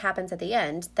 because of what happens at the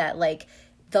end. That like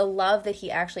the love that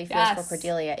he actually feels Yes. for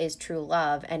Cordelia is true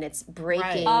love, and it's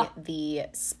breaking Right. the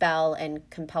spell and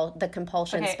the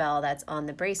compulsion Okay. spell that's on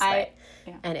the bracelet,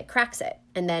 yeah. and it cracks it.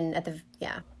 And then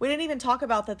We didn't even talk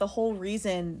about that. The whole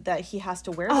reason that he has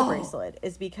to wear the bracelet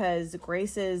is because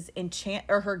Grace's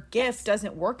her gift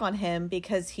doesn't work on him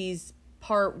because he's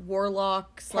part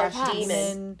warlock / Part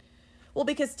demon. Well,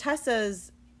 because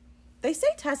they say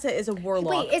Tessa is a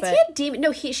warlock. wait, is but he a demon?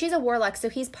 No, she's a warlock, so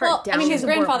he's part Well, down. I mean, his a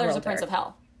grandfather is a world prince of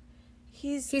hell.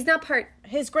 he's not part.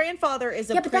 his grandfather is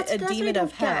Yeah, but that's what I demon don't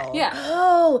of hell. get. Yeah.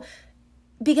 Oh,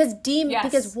 because Yes.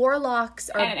 because warlocks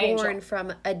are And an born angel.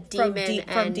 from a demon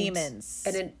From demons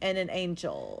and an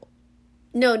angel.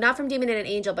 no, not from demon and an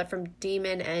angel, but from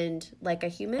demon and like a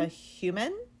human. A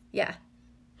human? Yeah.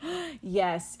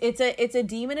 Yes, it's a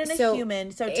demon and a So,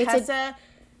 human. So it's a-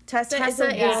 Tessa is Tessa a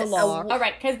is a warlock. All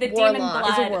right, because the Warlock. demon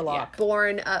Is blood a warlock.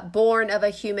 Born of a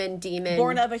human demon.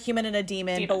 Born of a human and a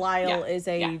demon. Demon. Belial Yeah. is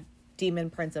a Yeah. demon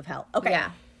prince of hell. Okay.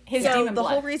 Yeah. His So demon the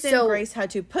blood. whole reason So- Grace had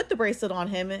to put the bracelet on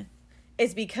him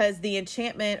is because the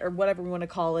enchantment or whatever we want to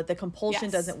call it, the compulsion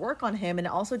Yes. doesn't work on him, and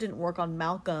it also didn't work on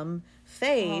Malcolm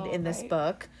Fade in this right.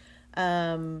 book.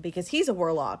 Because he's a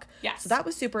warlock. Yes. So that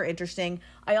was super interesting.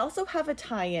 I also have a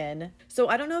tie-in. So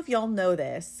I don't know if y'all know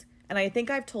this, and I think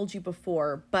I've told you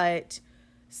before, but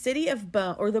City of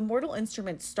Bone or The Mortal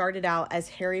Instruments started out as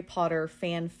Harry Potter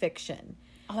fan fiction.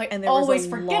 Oh, I And there was a always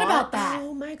forget lot- about that.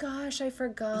 Oh my gosh, I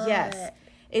forgot. Yes.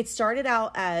 It started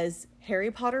out as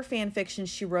Harry Potter fan fiction.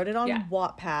 She wrote it on Yeah.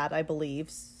 Wattpad, I believe.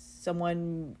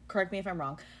 Someone correct me if I'm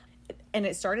wrong. And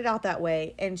it started out that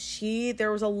way. And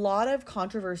there was a lot of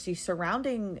controversy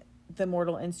surrounding the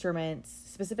Mortal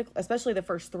Instruments, especially the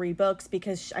first 3 books,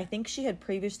 because I think she had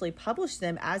previously published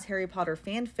them as Harry Potter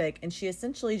fanfic, and she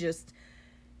essentially just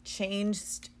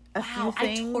changed a few Wow, I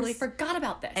things totally forgot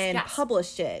about this. and Yes.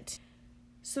 published it.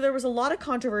 So there was a lot of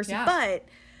controversy, Yeah. but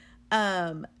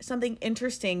something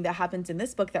interesting that happens in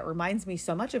this book that reminds me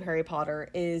so much of Harry Potter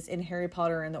is in Harry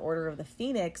Potter and the Order of the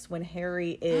Phoenix, when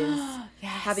Harry is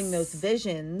having those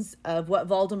visions of what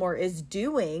Voldemort is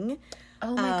doing.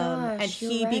 Oh my gosh. And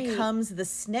he you're right. becomes the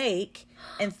snake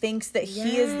and thinks that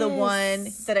he is the one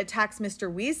Yes. that attacks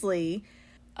Mr. Weasley.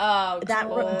 Oh, This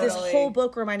totally. whole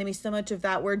book reminded me so much of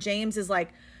that, where James is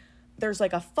like, there's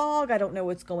like a fog, I don't know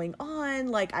what's going on,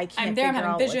 like I can't I'm there, I'm figure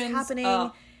out having what's visions. happening,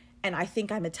 Oh. and I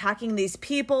think I'm attacking these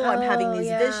people, I'm having these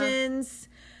yeah. visions.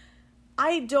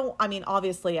 I mean,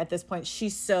 obviously at this point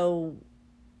she's so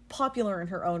popular in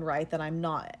her own right that I'm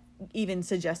not even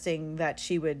suggesting that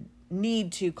she would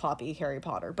need to copy Harry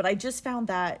Potter, but I just found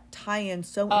that tie-in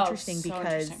so interesting so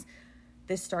because interesting.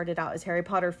 this started out as Harry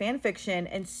Potter fan fiction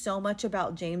and so much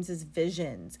about James's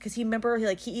visions, because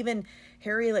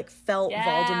Harry like felt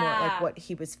Voldemort, like what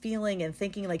he was feeling and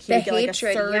thinking, like he The would get like a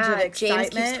hatred, surge yeah. of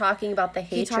excitement. James keeps talking about the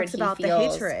hatred he talks about the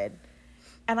feels. hatred,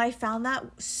 and I found that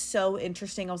so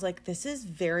interesting. I was like, this is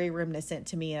very reminiscent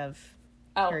to me of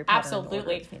Oh, Harry Potter and the Order of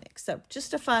absolutely. the Phoenix. So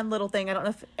just a fun little thing. I don't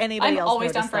know if anybody I'm else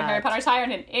always down noticed for a Harry that. Potter tie-in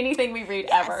in anything we read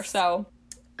ever. So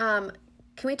Can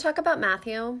we talk about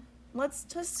Matthew? Let's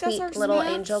discuss Sweet our little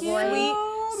Matthew. angel boy.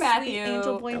 Matthew.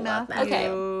 angel boy I love Matthew. Okay,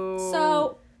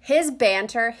 so His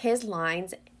banter, his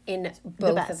lines in both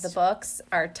of best. the books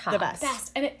are top. The best.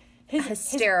 best. And his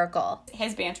Hysterical.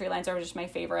 his bantery lines are just my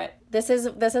favorite. This is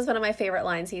one of my favorite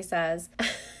lines he says.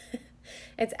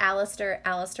 It's Alistair.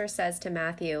 Alistair says to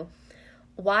Matthew,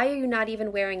 "Why are you not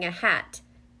even wearing a hat?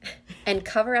 And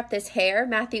cover up this hair?"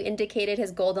 Matthew indicated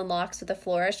his golden locks with a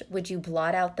flourish. "Would you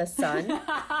blot out the sun?"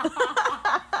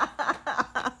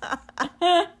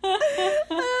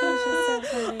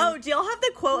 Oh, do y'all have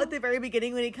the quote at the very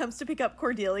beginning when he comes to pick up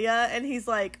Cordelia and he's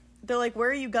like, they're like, "Where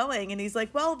are you going?" And he's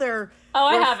like, "Well, Oh,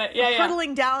 I we're have it. Yeah, yeah.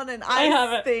 Huddling down an have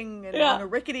ice it. thing and Yeah. on a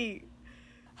rickety."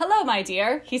 "Hello, my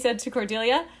dear," he said to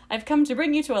Cordelia. "I've come to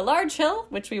bring you to a large hill,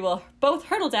 which we will both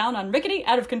hurtle down on rickety,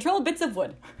 out-of-control bits of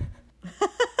wood."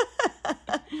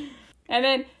 And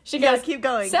then she Yeah, goes, keep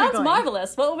going, keep "Sounds going."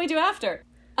 marvelous. What will we do after?"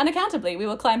 "Unaccountably, we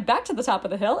will climb back to the top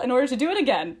of the hill in order to do it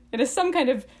again. It is some kind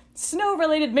of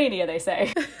snow-related mania, they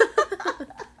say."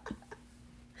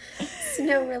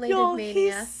 Snow-related Yo, mania.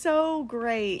 he's so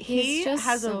great. He He's just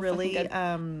has so a really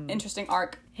fucking Interesting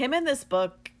arc. him in this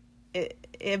book,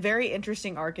 a very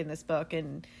interesting arc in this book,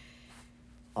 and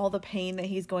all the pain that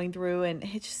he's going through, and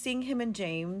just seeing him and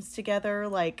James together.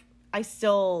 Like,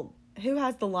 who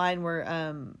has the line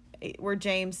where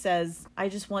James says, "I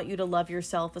just want you to love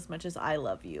yourself as much as I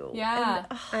love you." Yeah.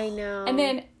 And, I know. And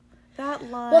then that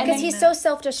line. well, because he's so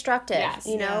self-destructive, Yes.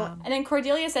 you know? Yeah. And then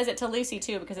Cordelia says it to Lucy,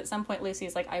 too, because at some point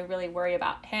Lucy's like, "I really worry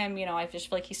about him. You know, I just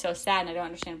feel like he's so sad and I don't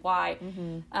understand why."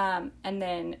 And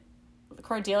then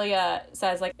Cordelia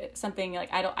says, like, something like,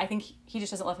 I think he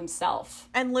just doesn't love himself.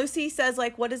 And Lucy says,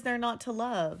 like, "What is there not to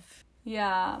love?"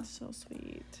 Yeah. So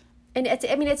sweet. And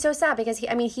it's so sad because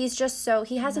he's just so,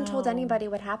 he hasn't told anybody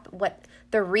what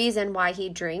the reason why he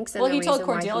drinks and Well, the he told reason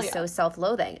why Cordelia. he's so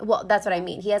self-loathing. Well, that's what I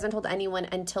mean. He hasn't told anyone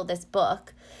until this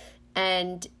book.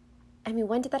 And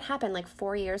when did that happen? Like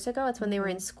 4 years ago? It's when they were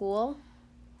in school.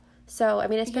 So,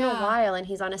 it's been a Yeah. while, and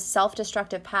he's on a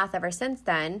self-destructive path ever since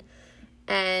then.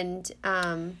 And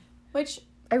Which,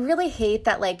 I really hate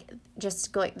that, like,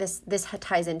 just going, this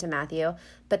ties into Matthew,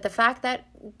 but the fact that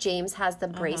James has the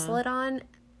bracelet on,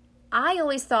 I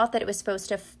always thought that it was supposed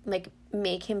to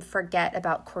make him forget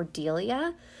about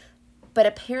Cordelia, but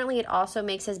apparently it also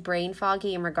makes his brain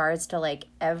foggy in regards to, like,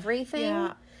 everything.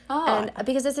 Yeah. oh, And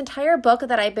because this entire book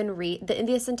that I've been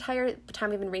this entire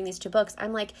time I've been reading these two books,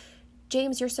 I'm like,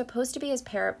 James, you're supposed to be his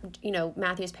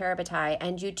Matthew's parabatai,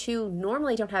 and you two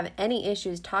normally don't have any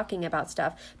issues talking about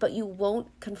stuff, but you won't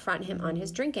confront him on his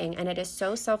drinking, and it is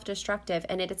so self-destructive,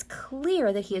 and it is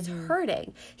clear that he is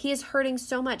hurting. He is hurting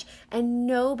so much, and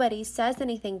nobody says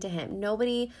anything to him.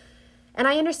 Nobody, and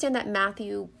I understand that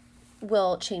Matthew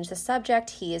will change the subject.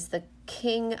 He is the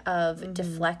king of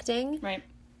deflecting, right.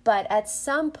 but at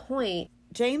some point,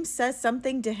 James says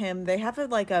something to him. They have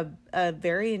a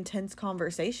very intense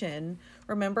conversation.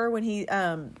 Remember when he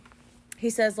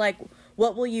says, like,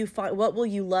 what will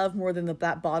you love more than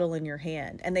that bottle in your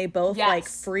hand? And they both like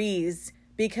Yes. freeze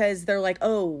because they're like,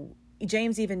 oh,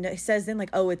 James even says then, like,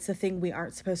 oh, it's the thing we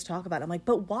aren't supposed to talk about. I'm like,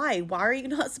 but why? Why are you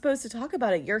not supposed to talk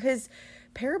about it? You're his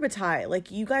parabatai.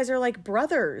 Like, you guys are like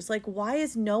brothers. Like, why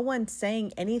is no one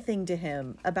saying anything to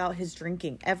him about his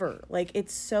drinking ever? Like,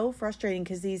 it's so frustrating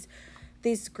because these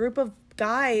group of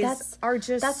guys are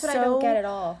just that's what so I don't get at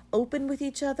all. open with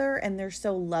each other, and they're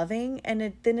so loving,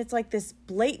 and then it's like this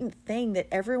blatant thing that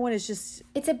everyone is just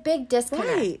it's a big disconnect.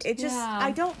 right. It just Yeah.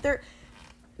 I don't they're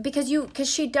Because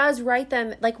she does write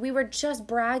them, like, we were just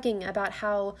bragging about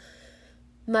how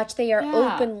much they are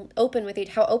Yeah. open with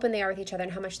how open they are with each other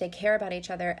and how much they care about each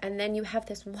other, and then you have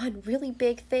this one really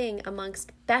big thing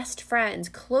amongst best friends,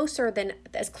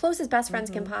 as close as best friends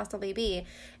can possibly be,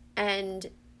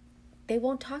 and they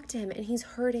won't talk to him, and he's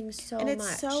hurting so much. and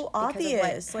it's so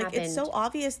obvious. Like, it's so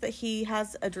obvious that he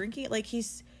has a drinking, like,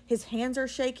 his hands are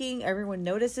shaking, everyone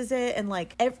notices it, and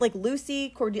like Lucy,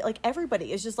 Cordelia, like,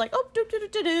 everybody is just like, oh, do do do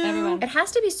do do. Everyone. It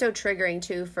has to be so triggering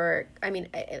too for, I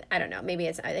don't know, maybe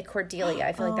it's like Cordelia.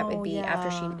 I feel like that would be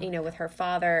after she, with her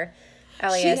father,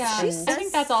 Elias. Yeah. She I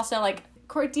think that's also, like,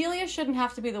 Cordelia shouldn't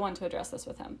have to be the one to address this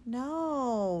with him.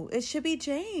 No, it should be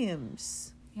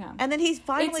James. Yeah. And then he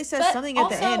finally says but something at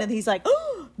the also- end, and he's like,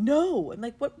 "Oh no!" And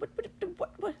like, what?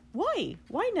 Why?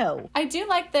 Why no? I do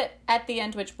like that at the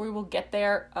end, which we will get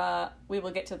there. We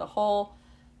will get to the whole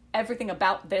everything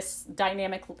about this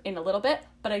dynamic in a little bit.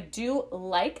 But I do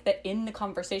like that in the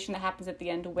conversation that happens at the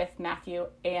end with Matthew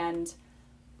and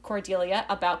Cordelia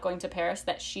about going to Paris,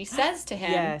 that she says to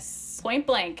him, Yes. point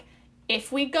blank,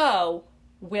 "If we go,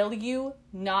 will you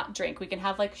not drink? We can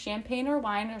have, like, champagne or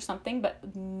wine or something,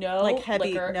 but no Like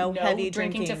heavy- liquor, no heavy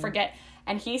drinking to drinking." forget."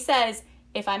 And he says,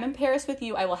 if I'm in Paris with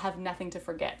you, I will have nothing to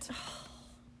forget.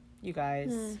 You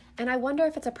guys. And I wonder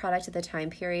if it's a product of the time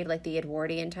period, like the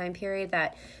Edwardian time period,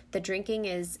 that the drinking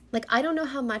is like, I don't know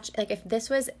how much, like if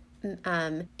this was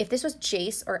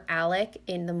Jace or Alec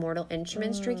in the Mortal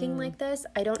Instruments drinking like this,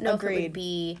 I don't know if it would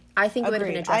be, I think it would have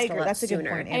been addressed a lot That's sooner. a good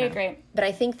point, I Anna. agree. But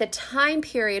I think the time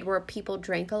period where people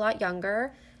drank a lot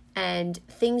younger and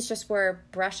things just were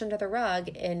brushed under the rug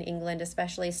in England,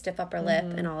 especially stiff upper lip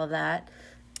and all of that.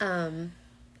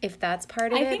 If that's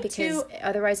part of I it, think, because too,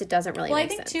 otherwise it doesn't really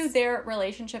make sense. I think, too, their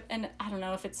relationship, and I don't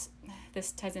know if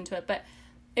this ties into it, but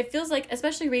it feels like,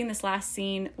 especially reading this last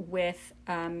scene with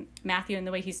Matthew and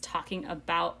the way he's talking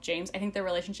about James, I think their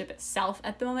relationship itself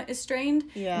at the moment is strained.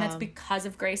 Yeah. And that's because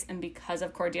of Grace and because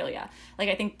of Cordelia. Like,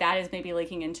 I think that is maybe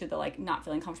linking into the, like, not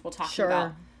feeling comfortable talking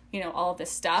about, you know, all of this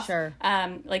stuff. Sure.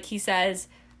 Like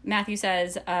Matthew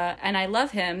says, and I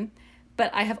love him, but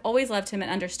I have always loved him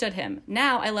and understood him.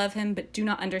 Now I love him, but do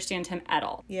not understand him at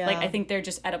all. Yeah. Like, I think they're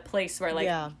just at a place where,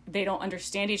 like, they don't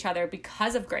understand each other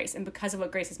because of Grace and because of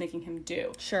what Grace is making him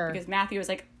do. Sure. Because Matthew is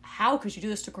like, how could you do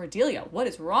this to Cordelia? What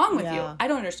is wrong with you? I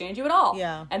don't understand you at all.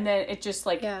 Yeah. And then it just,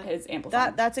 like, is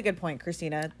amplified. That's a good point,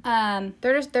 Christina.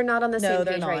 They're not on the same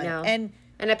they're page right now. And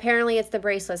apparently it's the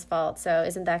bracelet's fault, so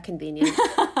isn't that convenient?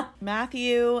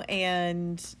 Matthew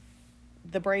and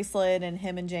the bracelet and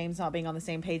him and James not being on the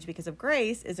same page because of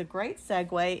Grace is a great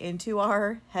segue into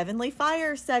our Heavenly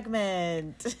Fire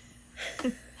segment.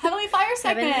 Heavenly Fire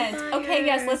segment. Heavenly Fire. Okay,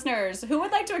 yes, listeners. Who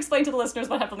would like to explain to the listeners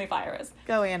what Heavenly Fire is?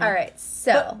 Go, Anna. All right,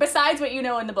 so Besides what you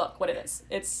know in the book, what it is.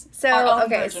 It's our own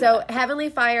version so of it. Heavenly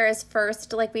Fire is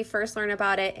we first learn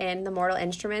about it in the Mortal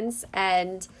Instruments,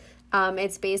 and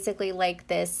it's basically like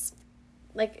this,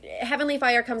 like Heavenly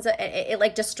Fire comes, it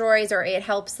like destroys, or it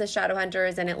helps the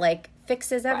Shadowhunters, and it like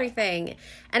fixes everything. Right.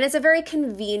 And it's a very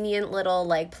convenient little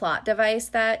like plot device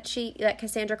that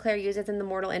Cassandra Clare uses in the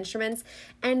Mortal Instruments.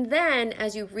 And then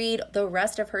as you read the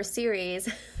rest of her series,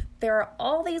 there are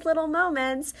all these little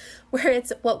moments where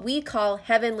it's what we call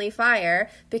Heavenly Fire,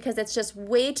 because it's just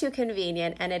way too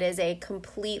convenient, and it is a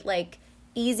complete like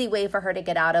easy way for her to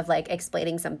get out of like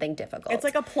explaining something difficult. It's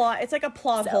like a plot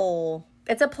hole.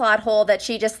 It's a plot hole that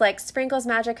she just like sprinkles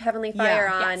magic Heavenly Fire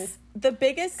on. Yes. The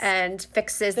biggest and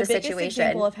fixes the biggest situation.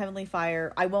 Example of Heavenly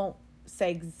Fire, I won't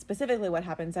say specifically what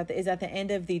happens is at the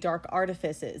end of the Dark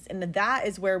Artifices, and that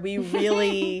is where we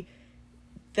really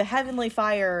the Heavenly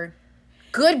Fire.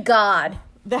 Good God.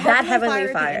 That Heavenly Fire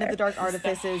at the end of the Dark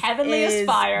Artifices heavenliest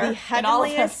fire. The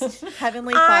heavenliest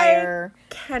Heavenly Fire.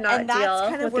 I cannot and that's deal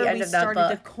kind of with the where end we of that started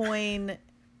to book. coin.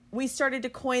 We started to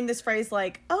coin this phrase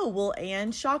like, oh, well,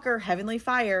 and shocker, Heavenly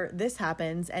Fire, this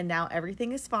happens, and now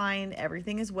everything is fine,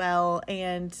 everything is well,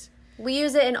 and we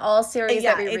use it in all series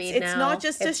that we read now. It's not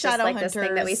just it's a Shadowhunters. Like this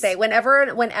thing that we say whenever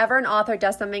an author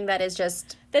does something that is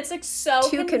just that's like so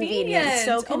too convenient.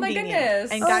 So Oh my convenient.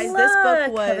 goodness! And guys, look,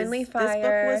 this book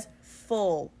Fire. was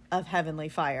full of Heavenly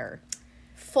Fire.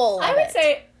 Full. I would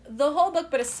say the whole book,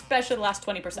 but especially the last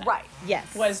 20%. Right.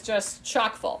 Yes. Was just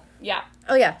chock full. Yeah.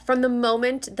 Oh yeah, from the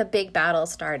moment the big battle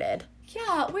started.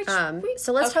 Yeah. Which.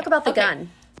 So let's talk about the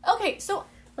gun. Okay. So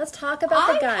let's talk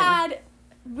about the gun. I had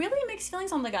really mixed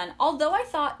feelings on the gun. Although I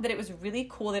thought that it was really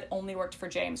cool that it only worked for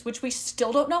James, which we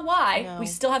still don't know why. No. We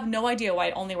still have no idea why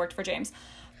it only worked for James.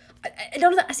 I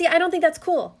don't think that's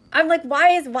cool. I'm like, why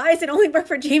is it only work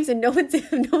for James and no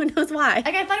one knows why?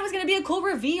 Like, I thought it was going to be a cool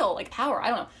reveal, like power. I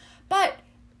don't know. But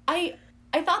I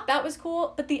thought that was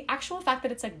cool, but the actual fact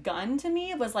that it's a gun to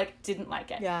me was like, didn't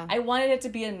like it. Yeah. I wanted it to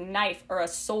be a knife or a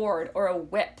sword or a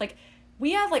whip. Like,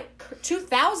 we have like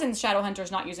 2,000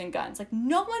 Shadowhunters not using guns. Like,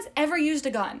 no one's ever used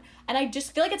a gun. And I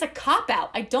just feel like it's a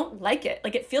cop-out. I don't like it.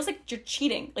 Like, it feels like you're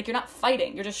cheating. Like, you're not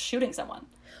fighting. You're just shooting someone.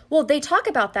 Well, they talk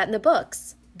about that in the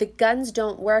books. The guns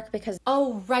don't work because...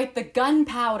 Oh, right. The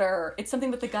gunpowder. It's something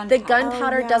with the gunpowder. The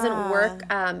gunpowder yeah. doesn't work.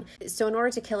 So in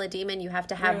order to kill a demon, you have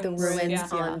to have the ruins yeah.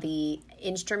 on the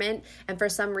instrument. And for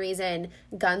some reason,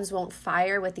 guns won't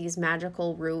fire with these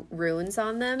magical runes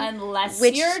on them. Unless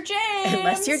you're James.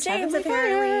 Unless you're James, Heavenly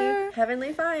apparently. Fire.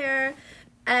 Heavenly Fire.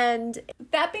 And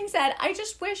that being said, I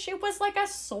just wish it was like a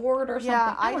sword or something.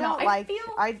 Yeah, I don't know.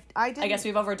 I I guess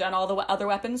we've overdone all the other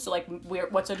weapons. So like,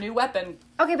 what's a new weapon?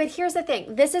 okay, but here's the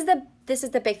thing. This is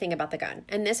the big thing about the gun,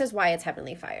 and this is why it's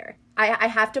Heavenly Fire. I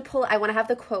want to have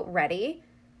the quote ready.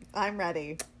 I'm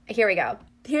ready. Here we go.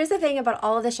 Here's the thing about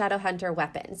all of the Shadowhunter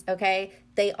weapons, okay?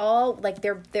 They all, like,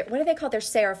 they're what do they call? They're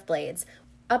seraph blades.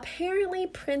 Apparently,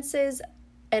 princes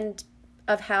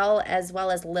of hell, as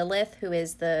well as Lilith, who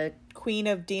is the Queen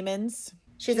of Demons.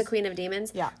 She's a queen of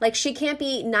demons. Yeah. Like, she can't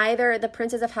be neither the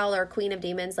princess of hell or queen of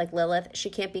demons like Lilith. She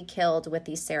can't be killed with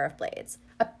these seraph blades.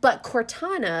 But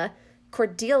Cortana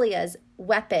Cordelia's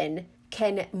weapon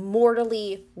can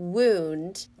mortally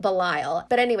wound Belial.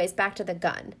 But anyways, back to the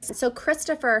gun. So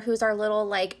Christopher, who's our little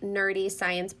like nerdy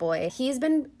science boy, he's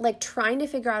been like trying to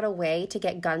figure out a way to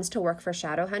get guns to work for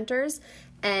Shadowhunters.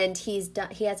 And he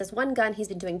has this one gun. He's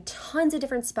been doing tons of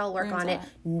different spell work on it.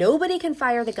 Nobody can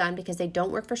fire the gun because they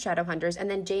don't work for Shadowhunters. And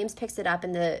then James picks it up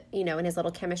in the, in his little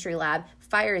chemistry lab,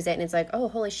 fires it, and it's like, oh,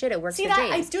 holy shit, it works for James.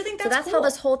 I do think that's how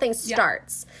this whole thing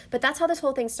starts. Yeah. But that's how this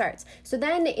whole thing starts. So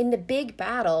then in the big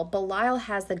battle, Belial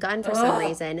has the gun for some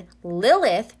reason.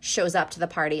 Lilith shows up to the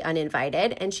party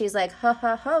uninvited, and she's like, ho,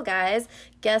 ho, ho, guys,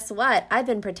 guess what? I've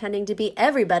been pretending to be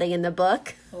everybody in the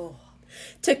book. Oh.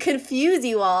 To confuse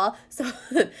you all.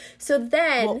 So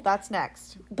then... Well, that's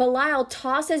next. Belial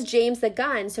tosses James the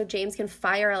gun so James can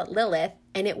fire at Lilith,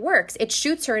 and it works. It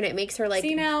shoots her, and it makes her, like,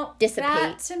 dissipate.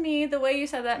 That, to me, the way you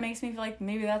said that makes me feel like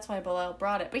maybe that's why Belial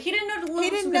brought it. But he didn't know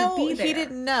Lilith was going to be there. He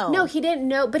didn't know. No, he didn't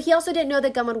know. But he also didn't know the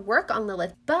gun would work on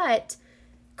Lilith. But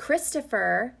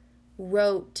Christopher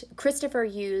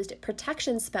used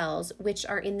protection spells, which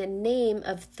are in the name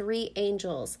of 3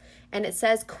 angels. And it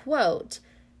says, quote...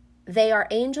 They are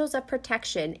angels of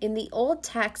protection. In the old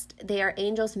text, they are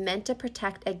angels meant to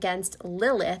protect against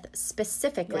Lilith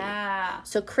specifically. Yeah.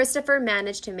 So Christopher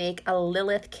managed to make a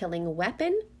Lilith-killing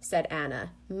weapon, said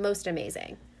Anna. Most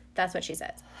amazing. That's what she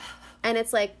says. And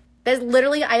it's like, there's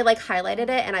literally, I like highlighted it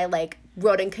and I like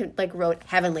wrote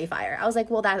Heavenly Fire. I was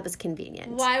like, well, that was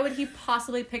convenient. Why would he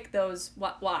possibly pick those?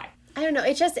 Why? I don't know.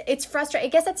 It's frustrating. I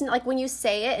guess that's like when you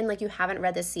say it and like you haven't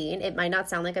read the scene, it might not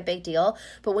sound like a big deal.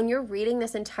 But when you're reading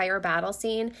this entire battle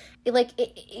scene,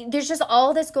 there's just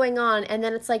all this going on. And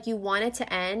then it's like you want it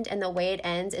to end. And the way it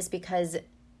ends is because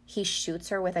he shoots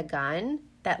her with a gun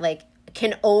that like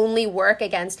can only work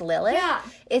against Lilith. Yeah.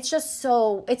 It's just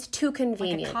it's too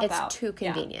convenient. Like it's too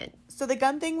convenient. Yeah. So the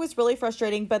gun thing was really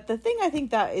frustrating. But the thing I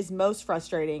think that is most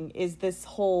frustrating is this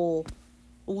whole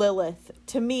Lilith,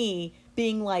 to me,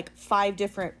 being like 5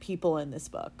 different people in this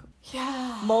book.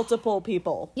 Yeah. Multiple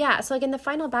people. Yeah. So like in the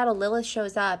final battle, Lilith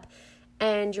shows up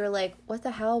and you're like, what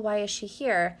the hell? Why is she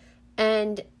here?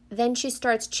 And then she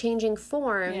starts changing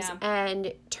forms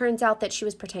and turns out that she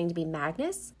was pretending to be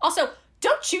Magnus. Also,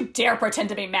 don't you dare pretend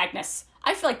to be Magnus.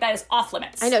 I feel like that is off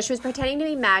limits. I know. She was pretending to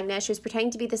be Magnus. She was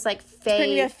pretending to be this like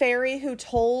a fairy who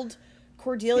told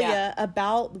Cordelia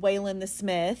about Waylon the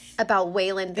Smith.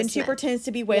 Then she pretends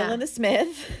to be Waylon the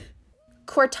Smith.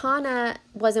 Cortana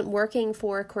wasn't working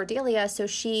for Cordelia, so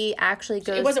she actually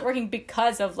goes... It wasn't working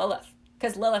because of Lilith,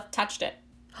 because Lilith touched it.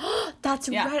 That's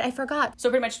right, I forgot. So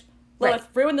pretty much Lilith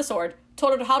ruined the sword,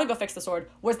 told her how to go fix the sword,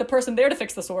 was the person there to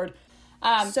fix the sword.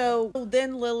 So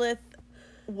then Lilith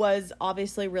was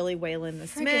obviously really Waylon the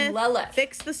Smith,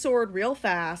 fixed the sword real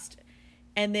fast,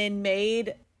 and then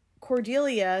made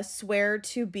Cordelia swear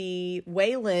to be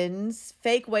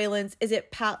fake Waylon's, is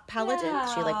it paladin?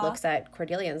 Yeah. She like looks at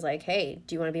Cordelia and's like, hey,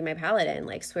 do you want to be my paladin?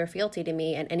 Like swear fealty to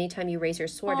me, and anytime you raise your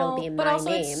sword, it'll be in my name. But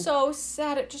also it's so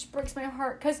sad. It just breaks my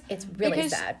heart because it's really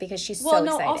sad because she's so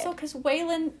excited. Also because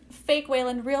fake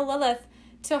Waylon, real Lilith,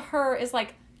 to her is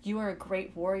like, you are a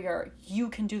great warrior. You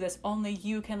can do this. Only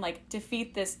you can like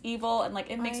defeat this evil, and like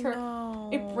it makes her.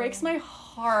 It breaks my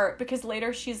heart because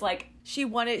later she's like. She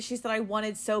said, I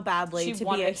wanted so badly to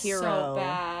be a hero. So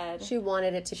bad. She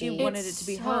wanted it to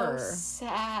be her. So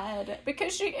sad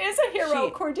because she is a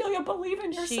hero. Cordelia, believe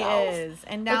in yourself. She is,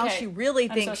 and now she really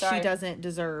thinks she doesn't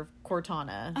deserve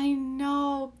Cortana. I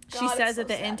know. God, she says at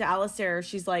the end to Alistair,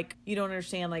 she's like, "You don't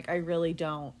understand. Like, I really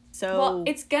don't." So well,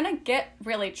 it's gonna get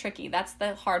really tricky. That's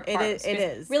the hard part. It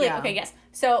is really okay. Yes.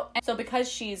 So because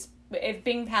she's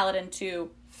being paladin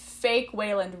to fake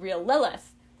Waylon, real Lilith.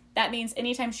 That means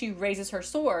anytime she raises her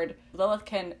sword, Lilith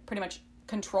can pretty much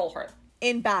control her.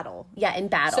 In battle. Yeah, in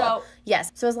battle. So, yes.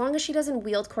 So as long as she doesn't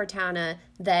wield Cortana,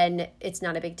 then it's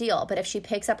not a big deal. But if she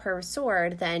picks up her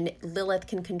sword, then Lilith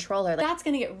can control her. That's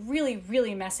going to get really,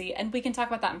 really messy. And we can talk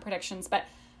about that in predictions. But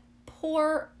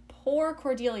poor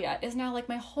Cordelia is now like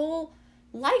my whole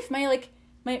life,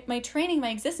 my training, my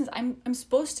existence. I'm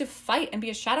supposed to fight and be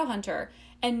a shadow hunter.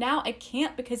 And now I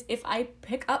can't because if I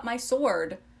pick up my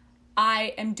sword...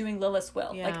 I am doing Lilith's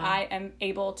will. Yeah. Like, I am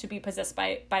able to be possessed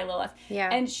by Lilith. Yeah.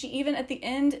 And she even at the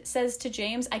end says to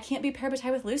James, I can't be parabatai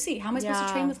with Lucy. How am I supposed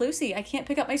to train with Lucy? I can't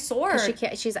pick up my sword. I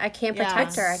can't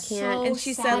protect her. I can't. So and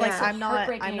she said, like, I'm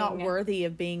not worthy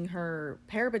of being her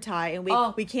parabatai.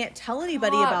 And we can't tell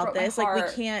anybody about this. Like, we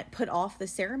can't put off the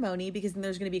ceremony because then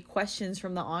there's going to be questions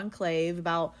from the Enclave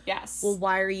about, well,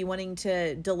 why are you wanting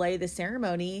to delay the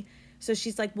ceremony? So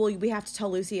she's like, well, we have to tell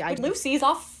Lucy. Lucy's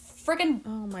off. Freaking!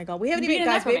 Oh my God, we haven't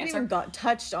even got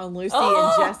touched on Lucy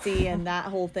and Jesse and that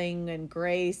whole thing and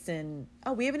Grace and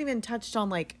we haven't even touched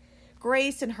on like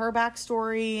Grace and her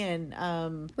backstory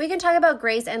and We can talk about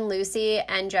Grace and Lucy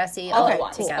and Jesse all Okay, at cool.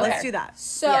 once cool. together. Let's do that.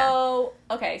 So,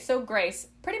 okay, so Grace,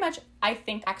 pretty much, I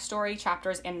think backstory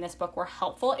chapters in this book were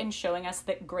helpful in showing us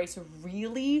that Grace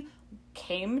really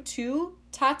came to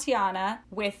Tatiana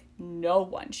with no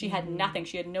one. She had nothing.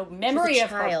 She had no memory of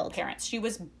her child. parents. She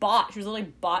was bought. She was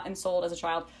literally bought and sold as a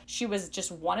child. She was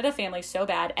just wanted a family so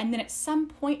bad. And then at some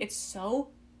point, it's so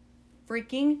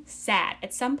freaking sad.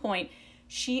 At some point,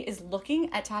 she is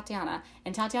looking at Tatiana,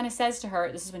 and Tatiana says to her,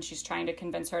 this is when she's trying to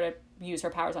convince her to use her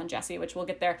powers on Jesse, which we'll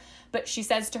get there, but she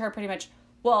says to her pretty much,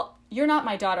 well, you're not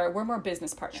my daughter, we're more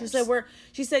business partners.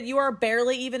 She said you're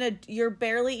barely even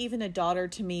a daughter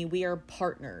to me. We are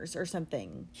partners or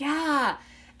something. Yeah.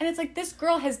 And it's like, this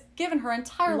girl has given her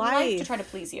entire life to Life. try to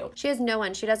please you. She has no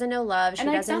one. She doesn't know love. She And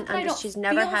it's doesn't not that I don't she's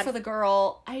never feel had for the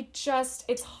girl.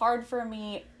 It's hard for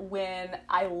me when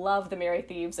I love the Merry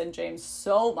Thieves and James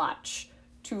so much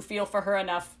to feel for her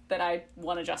enough that I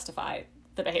want to justify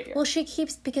the behavior. Well, she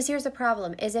keeps, because here's the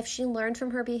problem, is if she learned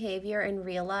from her behavior and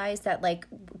realized that, like,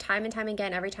 time and time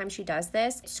again, every time she does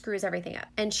this, it screws everything up.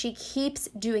 And she keeps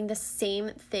doing the same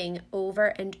thing over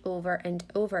and over and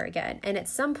over again. And at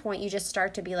some point, you just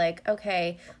start to be like,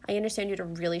 okay, I understand you had a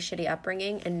really shitty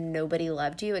upbringing and nobody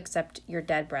loved you except your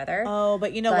dead brother. Oh,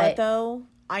 but you know what, though?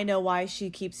 I know why she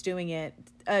keeps doing it.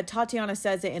 Tatiana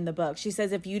says it in the book. She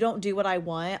says, if you don't do what I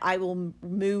want, I will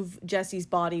move Jesse's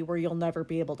body where you'll never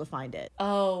be able to find it.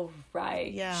 Oh,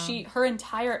 right. Yeah. Her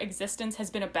entire existence has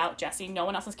been about Jesse. No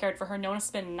one else has cared for her. No one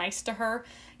has been nice to her.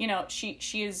 You know, she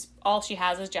is, all she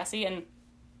has is Jesse, and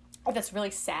that's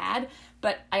really sad.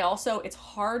 But it's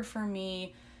hard for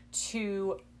me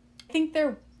to, I think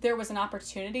there was an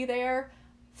opportunity there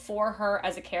for her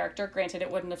as a character. Granted, it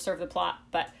wouldn't have served the plot,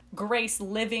 but Grace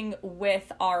living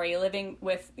with Ari, living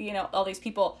with, all these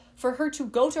people, for her to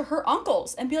go to her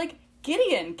uncles and be like,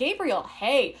 Gideon, Gabriel,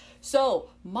 hey, so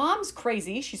mom's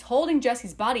crazy. She's holding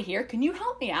Jesse's body here. Can you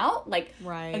help me out? Like,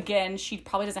 right. Again, she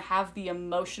probably doesn't have the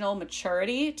emotional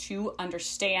maturity to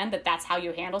understand that that's how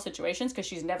you handle situations, because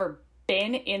she's never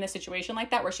been in a situation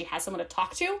like that where she has someone to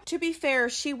talk to. To be fair,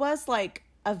 she was like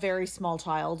a very small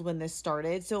child when this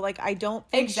started, so like I don't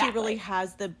think she really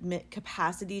has the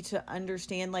capacity to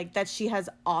understand like that she has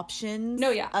options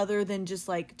other than just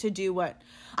like to do what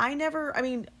I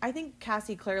think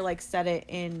Cassie Clare like said it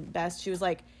in best. She was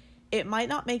like, it might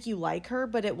not make you like her,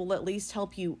 but it will at least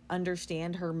help you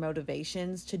understand her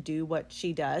motivations to do what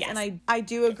she does. Yes. And I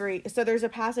do agree. So there's a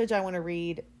passage I want to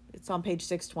read. It's on page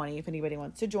 620 if anybody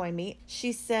wants to join me.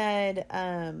 She said,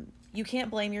 you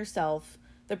can't blame yourself.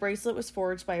 The bracelet was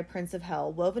forged by a prince of hell.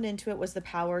 Woven into it was the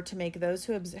power to make those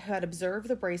who had observed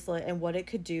the bracelet and what it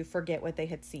could do forget what they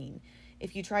had seen.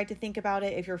 If you tried to think about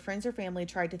it, if your friends or family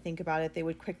tried to think about it, they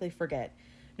would quickly forget.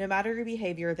 No matter your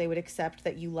behavior, they would accept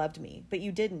that you loved me. But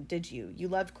you didn't, did you? You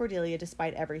loved Cordelia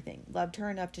despite everything. Loved her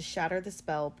enough to shatter the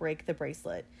spell, break the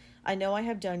bracelet. I know I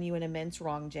have done you an immense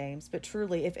wrong, James, but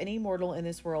truly, if any mortal in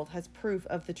this world has proof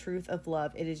of the truth of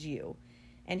love, it is you.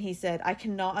 And he said, I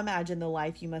cannot imagine the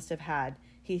life you must have had.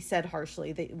 He said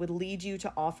harshly, that would lead you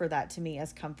to offer that to me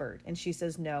as comfort. And she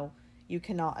says, no, you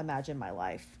cannot imagine my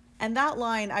life. And that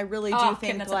line, I really do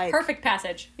think that's like a perfect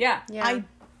passage. Yeah.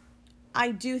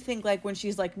 I do think like when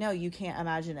she's like, no, you can't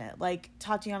imagine it. Like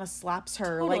Tatiana slaps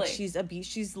her. Totally. Like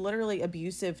she's literally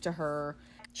abusive to her.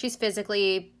 She's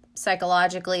physically,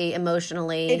 psychologically,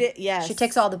 emotionally. Yes. She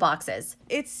ticks all the boxes.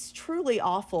 It's truly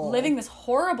awful. Living this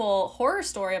horrible horror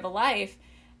story of a life.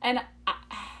 And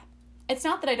it's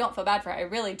not that I don't feel bad for her. I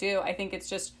really do. I think it's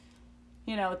just,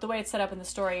 the way it's set up in the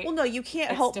story. Well, no, you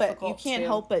can't help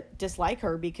but dislike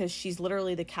her because she's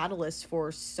literally the catalyst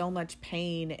for so much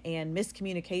pain and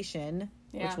miscommunication,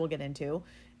 which we'll get into.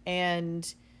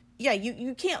 And yeah,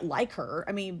 you can't like her.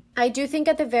 I mean, I do think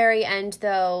at the very end,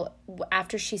 though,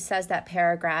 after she says that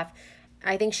paragraph,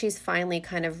 I think she's finally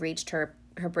kind of reached her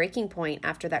breaking point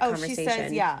after that conversation. She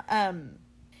says,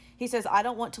 he says, I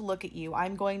don't want to look at you.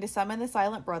 I'm going to summon the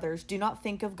Silent Brothers. Do not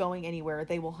think of going anywhere.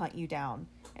 They will hunt you down.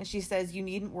 And she says, you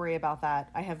needn't worry about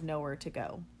that. I have nowhere to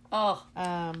go. Oh,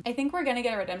 I think we're going to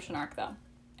get a redemption arc, though.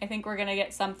 I think we're going to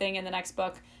get something in the next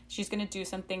book. She's going to do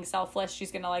something selfless.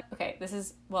 She's going to okay, this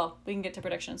is, we can get to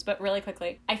predictions, but really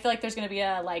quickly. I feel like there's going to be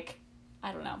a,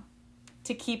 I don't know,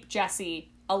 to keep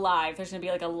Jesse alive. There's going to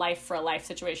be a life for a life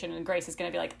situation. And Grace is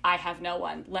going to be like, I have no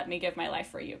one. Let me give my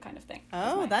life for you kind of thing.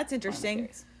 Oh, that's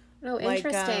interesting. Oh,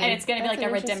 interesting. And it's going to be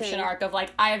a redemption arc of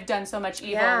I have done so much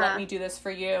evil. Let me do this for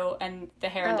you. And the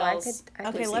Herondels.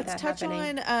 Okay, let's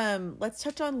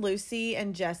touch on Lucy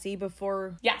and Jesse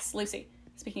before. Yes, Lucy.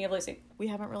 Speaking of Lucy, we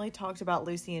haven't really talked about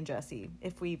Lucy and Jesse.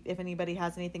 If anybody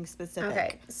has anything specific.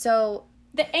 Okay, so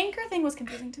the anchor thing was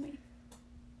confusing to me.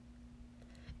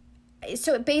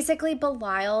 So basically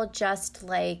Belial just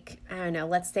like, I don't know,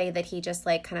 let's say that he just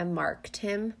like kind of marked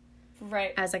him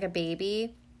Right. as like a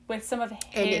baby. With some of his...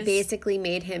 And it basically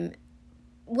made him,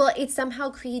 well, it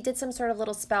somehow, he did some sort of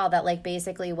little spell that like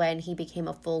basically when he became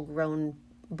a full grown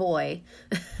boy,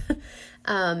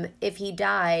 if he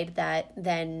died, that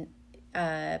then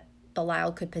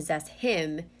Belial could possess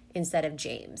him instead of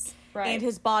James. Right. And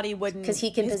his body wouldn't... Because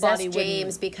he can possess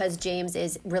James because James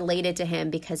is related to him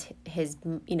because his,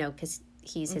 you know, because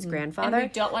he's his grandfather. And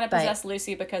we don't want to possess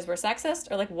Lucy because we're sexist?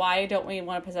 Or, like, why don't we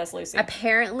want to possess Lucy?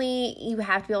 Apparently, you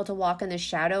have to be able to walk in the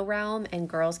shadow realm, and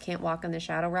girls can't walk in the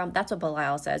shadow realm. That's what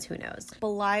Belial says. Who knows?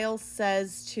 Belial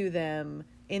says to them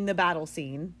in the battle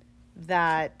scene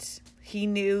that he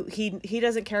knew... He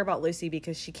doesn't care about Lucy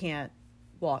because she can't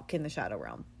walk in the shadow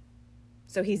realm.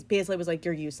 So he's basically was like,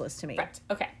 you're useless to me. Correct.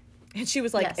 Okay. And she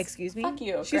was like, Yes. excuse me? Fuck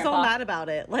you, She's Grandpa. all mad about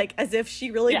it. Like, as if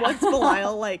she really wants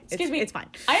Belial. Like, Excuse me. It's fine.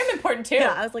 I am important, too.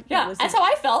 Yeah, I was like, yeah, Lucy. that's how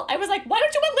I felt. I was like, why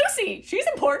don't you want Lucy? She's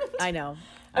important. I know.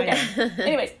 Okay.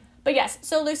 Anyways, but yes,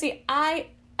 so Lucy, I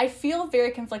feel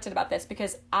very conflicted about this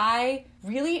because I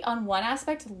really, on one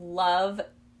aspect, love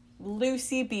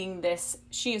Lucy being this.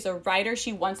 She is a writer.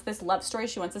 She wants this love story.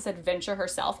 She wants this adventure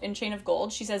herself in Chain of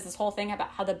Gold. She says this whole thing about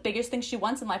how the biggest thing she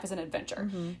wants in life is an adventure.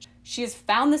 Mm-hmm. She has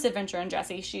found this adventure in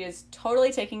Jesse. She is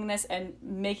totally taking this and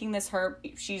making this her.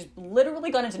 She's literally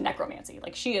gone into necromancy.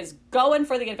 Like, she is going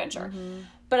for the adventure. Mm-hmm.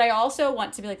 But I also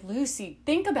want to be like, Lucy,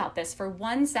 think about this for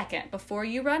 1 second before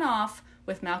you run off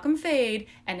with Malcolm Fade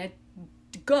and a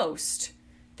ghost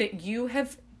that you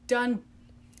have done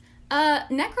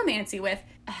necromancy with.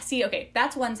 See, okay,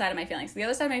 that's one side of my feelings. The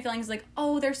other side of my feelings is like,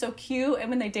 oh, they're so cute. And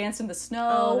when they danced in the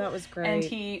snow. Oh, that was great. And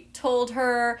he told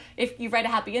her, if you write a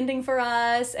happy ending for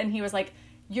us. And he was like,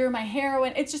 you're my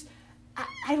heroine. It's just,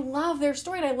 I love their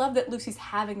story. And I love that Lucy's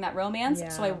having that romance. Yeah.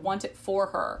 So I want it for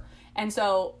her. And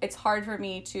so it's hard for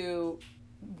me to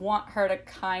want her to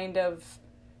kind of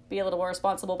be a little more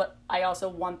responsible. But I also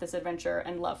want this adventure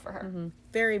and love for her. Mm-hmm.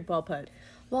 Very well put.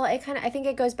 Well, I think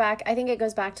it goes back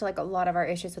to like a lot of our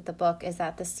issues with the book is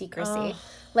that the secrecy.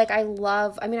 Like I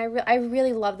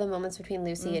really love the moments between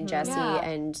Lucy and Jesse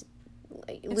and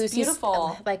Lucy's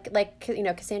beautiful. Like you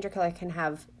know, Cassandra Clare can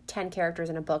have 10 characters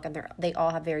in a book and they all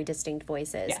have very distinct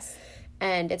voices. Yes.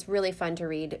 And it's really fun to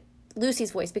read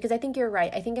Lucy's voice because I think you're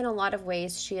right. I think in a lot of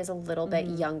ways she is a little bit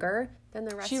younger than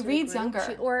the rest She of the reads group.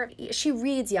 younger. She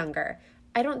reads younger.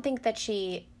 I don't think that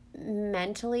she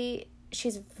mentally,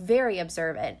 she's very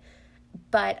observant,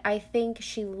 but I think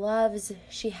she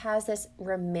has this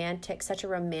such a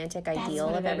romantic ideal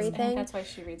of everything. That's why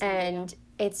she reads and younger,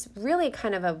 it's really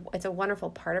kind of it's a wonderful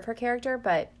part of her character,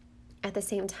 but at the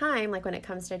same time, like when it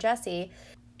comes to Jessie,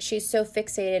 she's so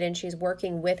fixated and she's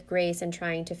working with Grace and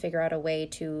trying to figure out a way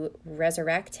to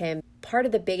resurrect him. Part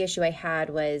of the big issue I had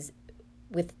was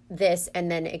with this, and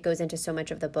then it goes into so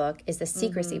much of the book, is the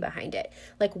secrecy behind it.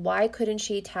 Like, why couldn't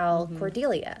she tell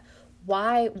Cordelia?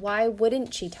 Why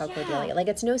wouldn't she tell Cordelia? Like,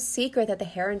 it's no secret that the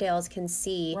Herondales can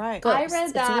see ghosts. I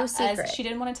read that it's no secret. as she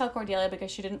didn't want to tell Cordelia because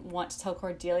she didn't want to tell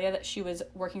Cordelia that she was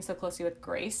working so closely with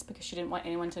Grace, because she didn't want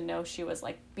anyone to know she was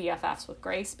like BFFs with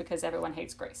Grace, because everyone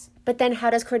hates Grace. But then how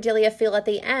does Cordelia feel at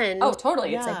the end? Oh,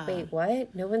 totally. It's like, wait,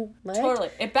 what? No one, what? Totally.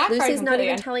 It backfired Lucy's not completely.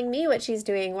 even telling me what she's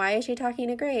doing. Why is she talking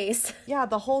to Grace? Yeah,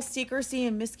 the whole secrecy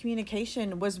and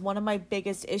miscommunication was one of my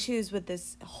biggest issues with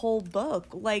this whole book.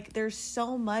 Like, there's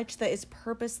so much that is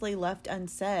purposely left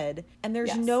unsaid, and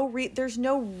there's no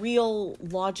real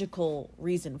logical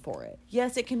reason for it.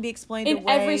 Yes, it can be explained in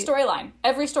away. every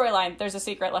storyline, there's a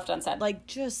secret left unsaid. Like,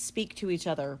 just speak to each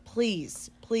other, please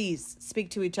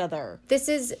speak to each other. This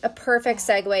is a perfect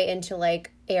segue into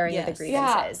like airing of the Yes.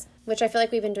 grievances, which I feel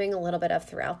like we've been doing a little bit of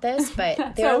throughout this,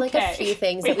 but there are like a few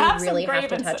things We have that we some really have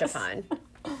to touch grievances. upon.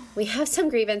 We have some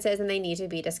grievances and they need to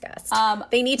be discussed.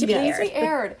 They need to be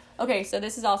aired. Okay, so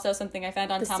this is also something I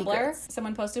found on Tumblr. secrets.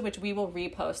 Someone posted, which we will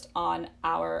repost on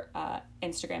our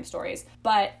Instagram stories.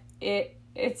 But it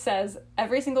says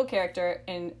every single character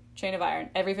in Chain of Iron,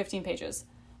 every 15 pages.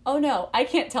 Oh no, I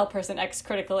can't tell person X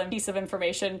critical piece of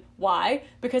information. Why?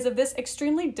 Because of this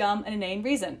extremely dumb and inane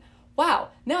reason. Wow,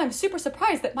 now I'm super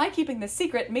surprised that my keeping this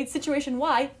secret made situation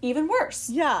Y even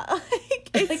worse. Yeah,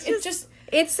 It's just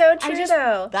It's so true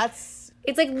though. that's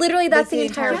It's like literally that's the the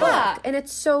entire entire book. book. And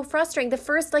it's so frustrating. The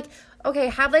first, like, okay,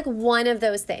 have like one of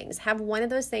those things. Have one of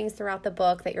those things throughout the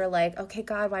book that you're like, okay,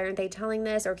 God, why aren't they telling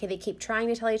this? Or okay, they keep trying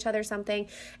to tell each other something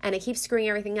and it keeps screwing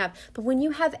everything up. But when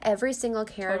you have every single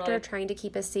character Totally. trying to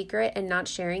keep a secret and not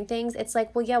sharing things, it's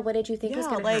like, well, yeah, what did you think was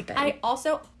Yeah, going to like,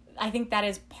 happen? I think that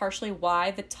is partially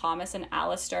why the Thomas and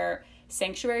Alistair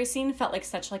sanctuary scene felt like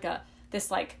such like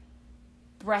this like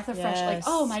breath of fresh, like, Yes.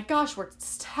 oh my gosh, we're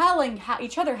telling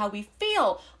each other how we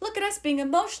feel. Look at us being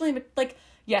emotionally, like,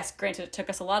 yes, granted, it took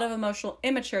us a lot of emotional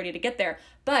immaturity to get there,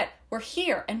 but we're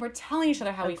here and we're telling each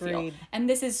other how we feel. Agreed. And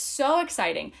this is so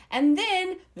exciting. And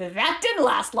then that didn't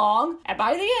last long. And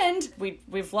by the end,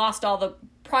 we've lost all the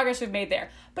progress we've made there.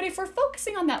 But if we're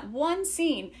focusing on that one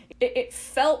scene, it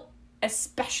felt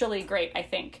especially great, I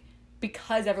think,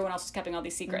 because everyone else was keeping all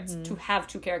these secrets, to have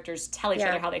two characters tell each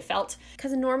other how they felt.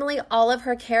 Because normally all of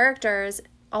her characters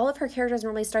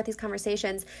normally start these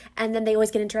conversations and then they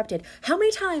always get interrupted. How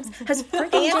many times has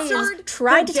freaking James Answered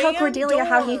tried the to tell damn Cordelia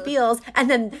how he door. feels and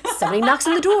then somebody knocks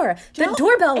on the door, the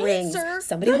doorbell rings, answer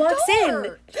somebody the walks door.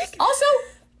 in. Also,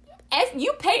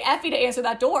 you pay Effie to answer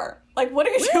that door. Like, what are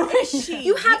you doing?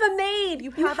 You have a maid.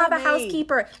 You have a maid.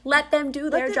 housekeeper. Let them do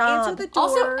their them job. answer the door.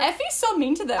 Also, Effie's so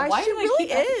mean to them. Why she do they really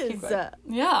keep Effie is.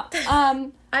 keep Yeah.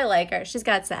 I like her. She's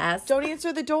got sass. Don't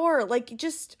answer the door. Like,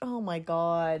 just, oh my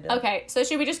God. Okay, so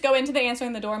should we just go into the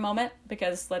answering the door moment?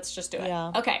 Because let's just do it.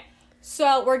 Yeah. Okay.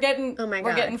 So we're getting my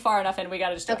we're God. getting far enough in. We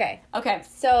gotta just do Okay. it. Okay.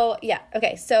 So, yeah.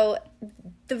 Okay. So,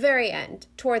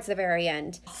 towards the very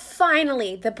end,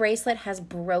 finally, the bracelet has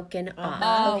broken off.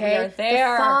 Oh, we Okay. are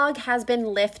there. The fog has been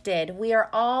lifted. We are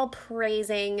all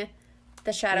praising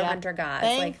the Shadowhunter gods.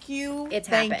 Thank you. It's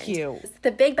Thank happened. you.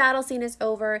 The big battle scene is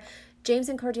over. James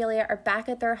and Cordelia are back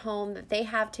at their home that they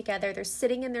have together. They're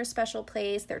sitting in their special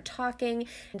place. They're talking.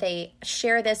 They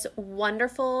share this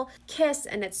wonderful kiss,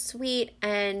 and it's sweet.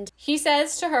 And He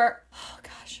says to her, oh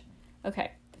gosh.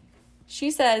 Okay. She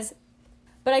says,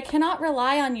 but I cannot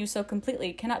rely on you so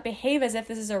completely, cannot behave as if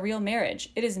this is a real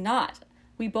marriage. It is not.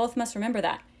 We both must remember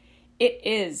that. It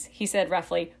is, he said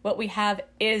roughly. What we have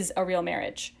is a real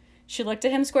marriage. She looked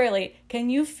at him squarely. Can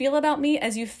you feel about me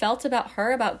as you felt about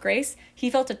her, about Grace? He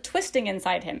felt a twisting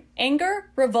inside him.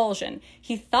 Anger, revulsion.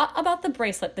 He thought about the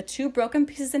bracelet, the two broken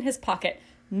pieces in his pocket.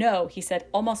 No, he said,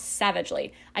 almost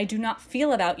savagely. I do not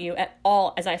feel about you at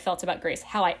all as I felt about Grace,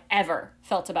 how I ever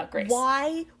felt about Grace.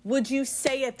 Why would you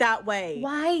say it that way?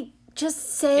 why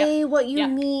just say Yep. what you Yep.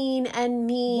 mean and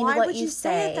mean Why what would you you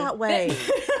say it that way?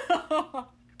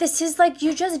 This is like,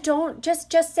 you just don't,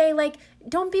 just say, like,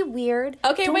 don't be weird.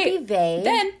 Okay, don't wait. be vague.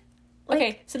 Then,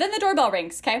 okay, so then the doorbell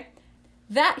rings, okay?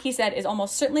 That, he said, is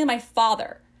almost certainly my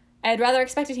father. I had rather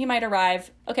expected he might arrive.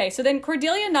 Okay, so then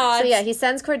Cordelia nods. So yeah, he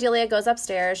sends Cordelia, goes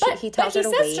upstairs. He tells her to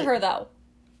says wait. to her, though,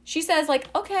 she says, like,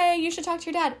 okay, you should talk to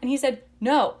your dad. And he said,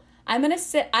 no, I'm going to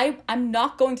sit. I'm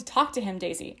not going to talk to him,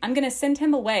 Daisy. I'm going to send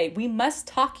him away. We must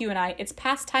talk, you and I. It's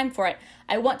past time for it.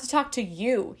 I want to talk to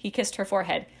you. He kissed her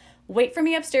forehead. Wait for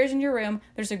me upstairs in your room.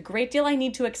 There's a great deal I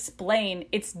need to explain.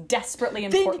 It's desperately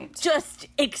Then important. just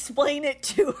explain it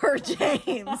to her,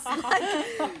 James.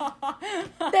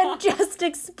 Then just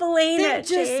explain Then it,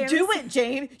 just James. do it,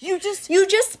 James. You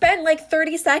just spent like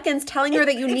 30 seconds telling her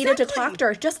that you needed to Exactly. talk to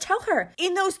her. Just tell her.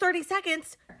 in those 30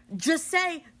 seconds, just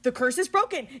say, the curse is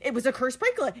broken. It was a curse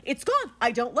bracelet. It's gone.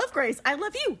 I don't love Grace. I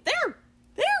love you. There.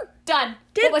 Done.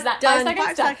 What was that? Done. 5 seconds?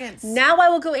 5 Done. seconds. Now I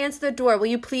will go answer the door. Will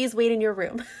you please wait in your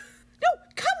room? No,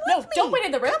 come with me. don't wait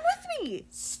in the room. Come with me.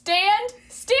 Stand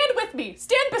with me.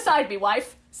 Stand beside me,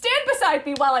 wife. Stand beside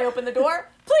me while I open the door.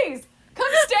 Please, come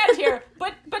stand here,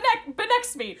 but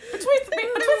next to me.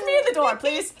 Between me and the door,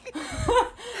 please.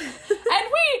 And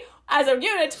we, as a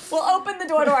unit, will open the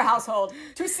door to our household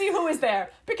to see who is there.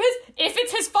 Because if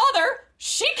it's his father,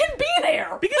 she can be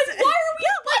there. Because Like, why are we?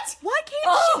 What? Why can't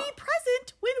Oh. she be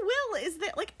present when Will is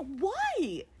there? Like,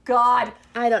 why? God.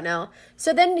 I don't know.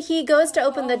 So then he goes to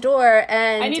open the door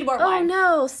and... I need more Oh wine.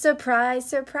 no, surprise,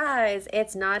 surprise.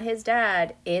 It's not his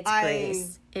dad. It's I-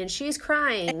 Grace. And she's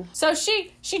crying. So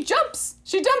she jumps.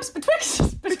 She jumps betwixt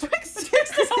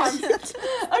his arms.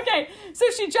 Okay, so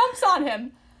she jumps on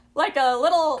him like a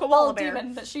little Koala old bear.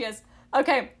 demon that she is.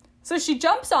 Okay, so she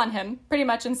jumps on him pretty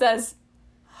much and says,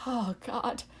 "Oh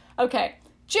God." Okay,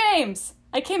 James,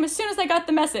 I came as soon as I got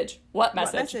the message. What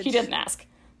message? message? He didn't ask.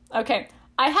 Okay,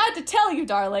 I had to tell you,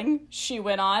 darling. She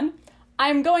went on.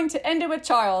 I'm going to end it with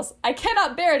Charles. I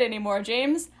cannot bear it anymore,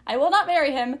 James. I will not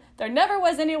marry him. There never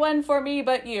was anyone for me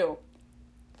but you.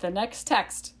 The next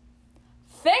text.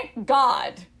 Thank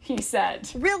God, he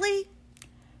said. Really?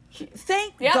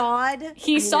 Thank Yep. God.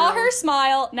 He I saw know. her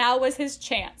smile. Now was his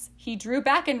chance. He drew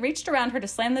back and reached around her to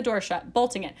slam the door shut,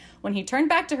 bolting it. When he turned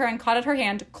back to her and caught at her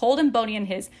hand, cold and bony in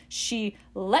his, she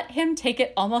let him take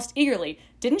it almost eagerly.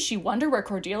 Didn't she wonder where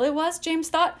Cordelia was, James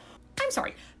thought? I'm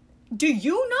sorry. Do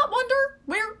you not wonder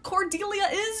where Cordelia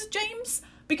is, James?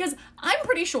 Because I'm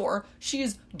pretty sure she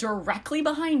is directly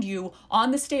behind you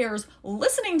on the stairs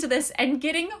listening to this and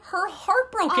getting her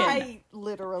heart broken. I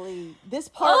literally, this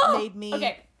part Oh, made me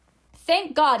okay.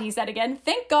 Thank God, he said again.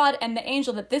 Thank God and the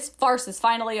angel that this farce is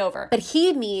finally over. But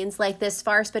he means like this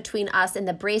farce between us and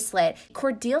the bracelet.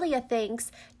 Cordelia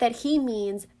thinks that he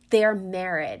means their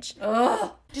marriage.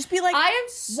 Ugh. Just be like, I am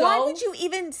so why would you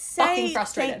even say fucking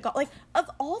frustrated. thank God? Like, of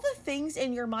all the things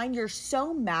in your mind, you're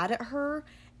so mad at her,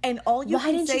 and all you Why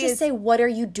can didn't say you just is, say, what are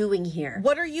you doing here?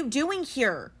 what are you doing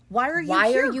here? Why are you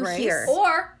here, Grace?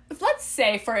 Or, let's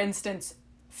say, for instance,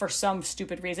 for some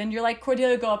stupid reason, you're like,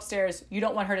 Cordelia, go upstairs. You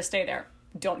don't want her to stay there.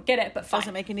 Don't get it, but fine.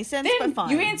 Doesn't make any sense, Then but fine.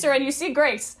 you answer and you see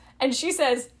Grace, and she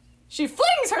says, she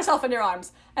flings herself in your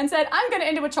arms and said, I'm going to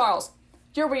end it with Charles.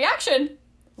 Your reaction,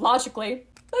 logically,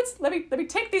 let me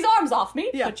take these arms off me,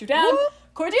 Yeah. put you down. Whoop.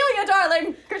 Cordelia,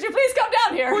 darling, could you please come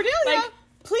down here? Cordelia, Like,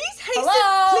 please hasten.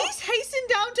 hello? Please hasten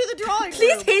down to the drawing room.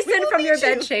 Please We hasten will from your meet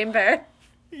you. bedchamber.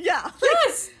 Yeah.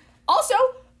 yes. Also,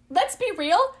 let's be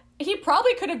real. He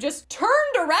probably could have just turned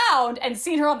around and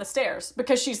seen her on the stairs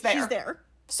because she's there. She's there.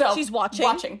 So She's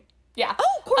watching. Yeah.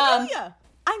 Oh, Cordelia,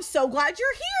 I'm so glad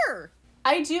you're here.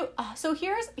 I do. So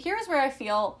here's where I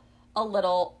feel a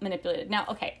little manipulated. Now,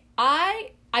 okay,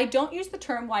 I don't use the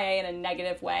term YA in a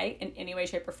negative way in any way,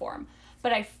 shape, or form,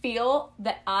 but I feel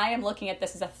that I am looking at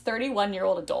this as a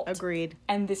 31-year-old adult. Agreed.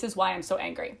 And this is why I'm so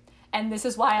angry. And this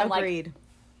is why I'm Agreed.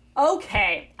 like,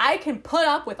 okay, I can put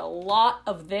up with a lot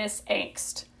of this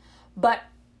angst, but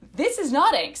this is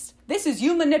not angst. This is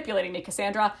you manipulating me,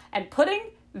 Cassandra, and putting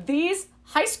these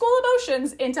high school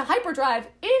emotions into hyperdrive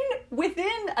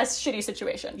within a shitty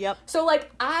situation. Yep. So like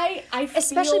I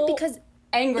Especially feel because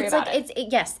angry it's about like it.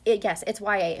 yes, it's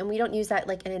YA, and we don't use that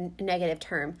like in a negative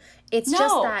term. It's No.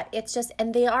 just that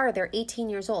and they're 18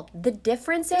 years old. The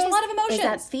difference There's is a lot of is that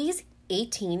emotions. these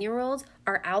 18-year-olds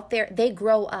are out there, they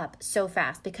grow up so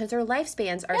fast because their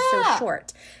lifespans are so Yeah.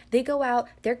 short. They go out,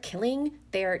 they're killing,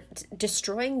 they're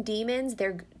destroying demons,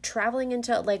 they're traveling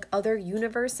into like other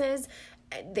universes.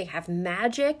 They have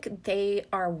magic, they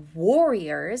are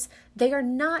warriors. They are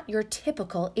not your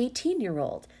typical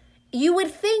 18-year-old. You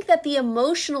would think that the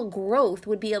emotional growth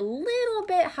would be a little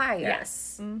bit higher.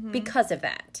 Yes. Because of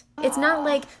that. It's not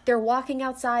like they're walking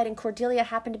outside and Cordelia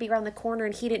happened to be around the corner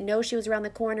and he didn't know she was around the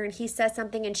corner and he says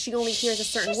something and she only hears a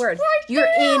certain She's word. right You're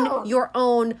there. in your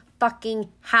own fucking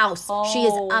house. She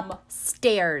is Home.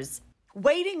 upstairs.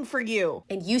 Waiting for you.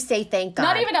 And you say thank God.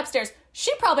 Not even upstairs.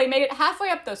 She probably made it halfway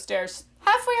up those stairs.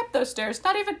 Halfway up those stairs.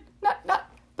 Not even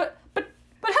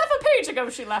but half a page ago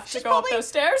she left to go up Probably those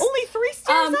stairs. Only 3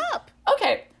 stairs up.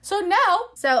 Okay. So now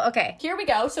So, okay. here we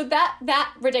go. So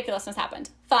that ridiculousness happened.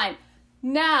 Fine.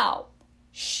 Now,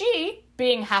 she,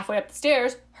 being halfway up the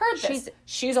stairs, heard this.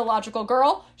 She's a logical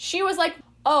girl. She was like,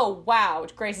 oh, wow.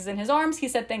 Grace is in his arms. He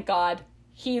said, thank God.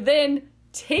 He then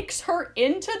takes her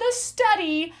into the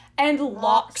study and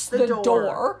locks the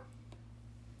door.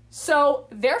 So,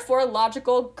 therefore,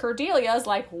 logical Cordelia is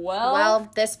like, Well,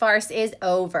 this farce is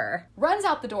over. runs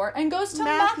out the door and goes to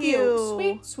Matthew. Matthew.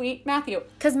 Sweet, sweet Matthew.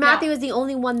 Because Now- Matthew is the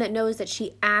only one that knows that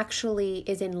she actually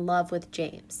is in love with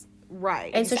James.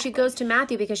 Right. And so she goes to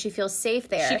Matthew because she feels safe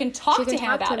there. She can talk to him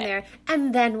about it. there.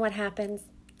 And then what happens?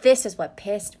 This is what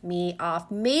pissed me off,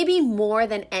 maybe more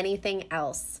than anything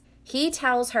else. He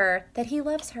tells her that he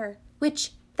loves her,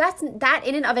 which that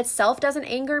in and of itself doesn't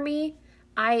anger me.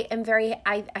 I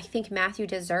think Matthew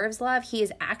deserves love. He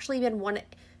has actually been one,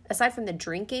 aside from the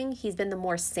drinking, he's been the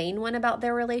more sane one about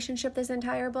their relationship this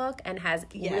entire book and has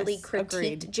really critiqued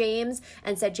agreed. James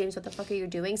and said, James, what the fuck are you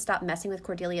doing? Stop messing with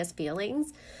Cordelia's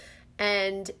feelings.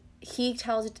 And he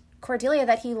tells Cordelia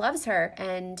that he loves her,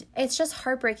 and it's just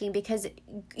heartbreaking because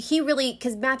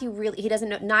Matthew he doesn't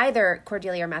know, neither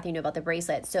Cordelia or Matthew know about the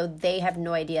bracelet, so they have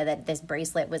no idea that this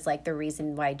bracelet was like the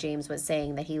reason why James was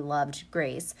saying that he loved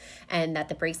Grace and that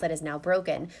the bracelet is now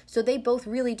broken. So they both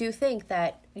really do think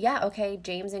that, yeah, okay,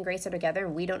 James and Grace are together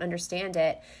and we don't understand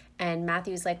it. And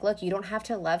Matthew's like, look, you don't have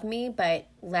to love me, but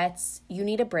you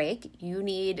need a break. You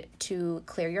need to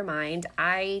clear your mind.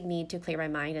 I need to clear my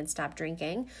mind and stop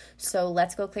drinking. So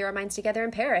let's go clear our minds together in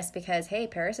Paris because, hey,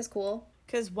 Paris is cool.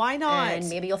 Because why not? And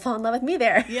maybe you'll fall in love with me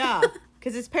there. Yeah.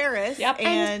 Because it's Paris. Yep.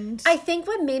 And I think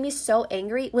what made me so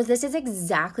angry was this is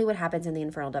exactly what happens in the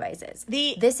Infernal Devices.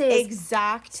 this is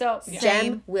exact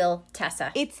Jem, Will,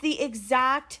 Tessa. It's the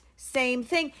exact same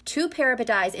thing. Two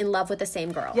Parabadies in love with the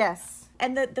same girl. Yes.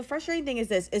 And the frustrating thing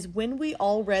is when we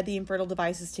all read the Infernal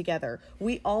Devices together,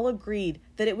 we all agreed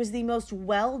that it was the most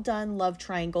well done love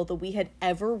triangle that we had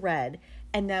ever read,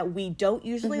 and that we don't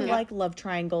usually like love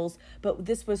triangles, but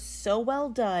this was so well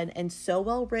done and so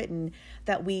well written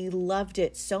that we loved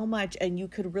it so much, and you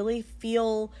could really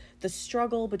feel the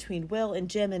struggle between Will and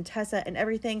Jem and Tessa and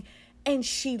everything. and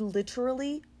she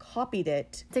literally copied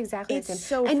it. It's exactly It's the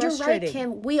same. so and frustrating. You're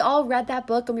right, Kim. We all read that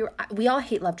book, and we all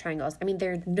hate love triangles. I mean,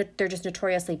 they're just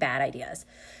notoriously bad ideas.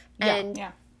 And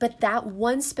Yeah. but that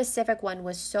one specific one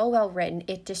was so well written.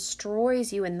 It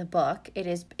destroys you in the book.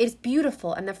 It's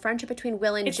beautiful, and the friendship between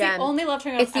Will and It's Jem. the only love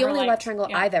triangle It's the I've ever only love liked. triangle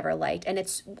Yeah. I've ever liked, and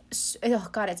it's oh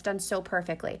god, it's done so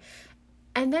perfectly.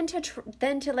 And then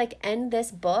to like end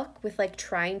this book with like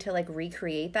trying to like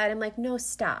recreate that, I'm like, no,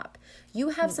 stop. You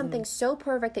have something so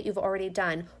perfect that you've already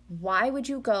done. Why would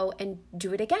you go and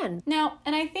do it again? Now,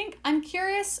 and I think I'm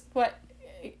curious what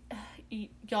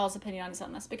y'all's opinion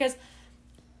on this, because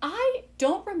I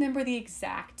don't remember the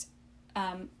exact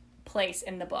place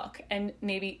in the book, and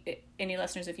maybe any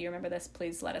listeners, if you remember this,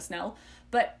 please let us know.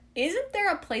 But isn't there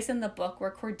a place in the book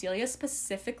where Cordelia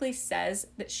specifically says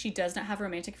that she does not have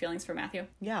romantic feelings for Matthew?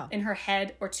 Yeah. In her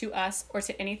head, or to us, or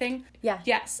to anything? Yeah.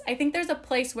 Yes. I think there's a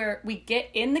place where we get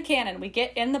in the canon, we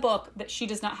get in the book that she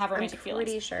does not have romantic feelings.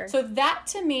 pretty sure. So that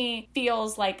to me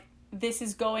feels like this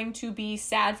is going to be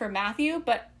sad for Matthew,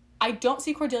 but I don't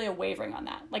see Cordelia wavering on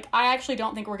that. Like, I actually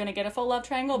don't think we're going to get a full love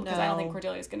triangle, because I don't think No.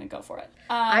 Cordelia's going to go for it.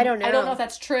 I don't know. I don't know if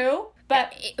that's true,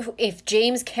 but If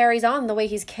James carries on the way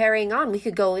he's carrying on, we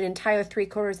could go an entire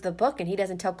 3/4 of the book and he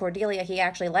doesn't tell Cordelia he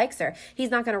actually likes her. He's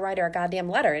not going to write her a goddamn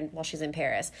letter while she's in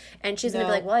Paris. And she's going to be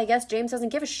No. like, well, I guess James doesn't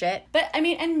give a shit. But I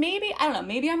mean, and maybe, I don't know,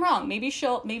 maybe I'm wrong. Maybe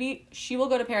she will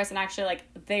go to Paris and actually, like,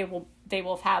 they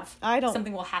will have,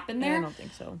 something will happen there. I don't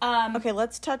think so. Okay,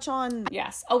 let's touch on...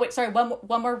 Yes. Oh, wait, sorry.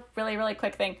 One more really, really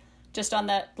quick thing, just on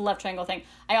the love triangle thing.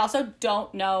 I also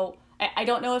don't know, I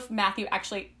don't know if Matthew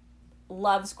actually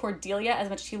loves Cordelia as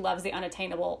much as he loves the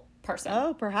unattainable person.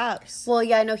 Oh, perhaps. Well,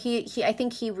 yeah, no, I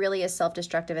think he really is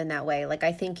self-destructive in that way. Like,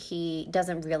 I think he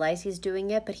doesn't realize he's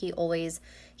doing it, but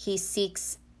he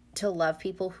seeks to love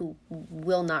people who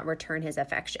will not return his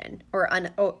affection or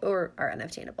are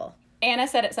unobtainable. Anna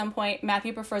said at some point,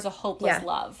 Matthew prefers a hopeless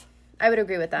love. I would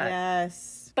agree with that.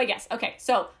 Yes. But yes, okay,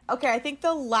 so Okay, I think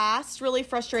the last really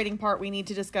frustrating part we need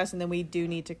to discuss, and then we do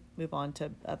need to move on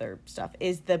to other stuff,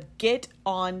 is the get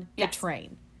on the Yes.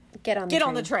 train. Get on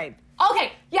the train.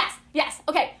 okay, yes,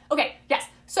 okay, yes.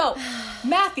 So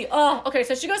Matthew,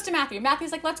 so she goes to Matthew.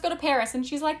 Matthew's like, let's go to Paris, and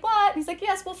she's like, what? And he's like,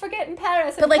 yes, we'll forget in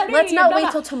Paris. But, like, let's not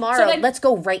wait till tomorrow. So then, Let's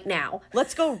go right now.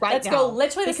 Let's go right Let's now. go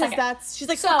literally the because second. she's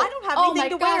like, So, I don't have oh anything my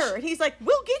to gosh. wear. And he's like,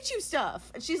 we'll get you stuff.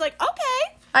 And she's like,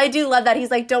 okay. I do love that.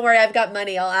 He's like, don't worry, I've got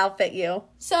money. I'll outfit you.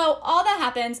 So all that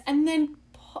happens, and then,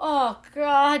 oh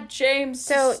God, James,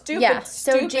 So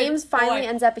stupid James finally boy.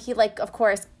 ends up, he like, of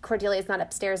course, Cordelia's not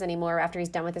upstairs anymore after he's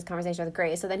done with his conversation with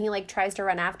Grace. So then he like tries to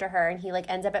run after her, and he like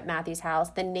ends up at Matthew's house.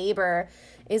 The neighbor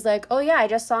is like, oh yeah, I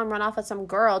just saw him run off with some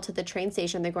girl to the train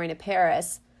station. They're going to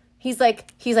Paris. He's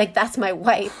like, that's my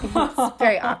wife. It's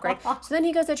very awkward. So then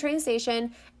he goes to the train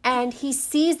station and he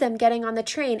sees them getting on the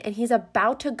train, and he's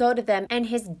about to go to them, and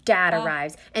his dad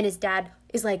arrives, and his dad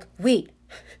is like, wait.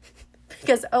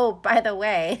 Because, oh, by the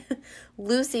way,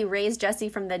 Lucy raised Jessie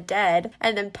from the dead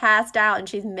and then passed out, and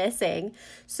she's missing.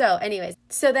 So anyways,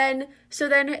 so then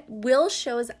Will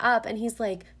shows up, and he's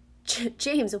like,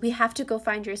 James, we have to go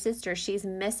find your sister. She's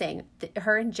missing.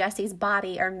 Her and Jessie's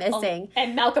body are missing.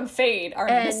 And Malcolm Fade are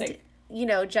missing. You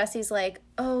know, Jessie's like,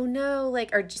 oh no,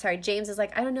 James is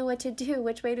like, I don't know what to do.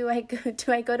 Which way do I go?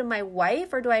 Do I go to my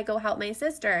wife, or do I go help my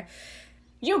sister?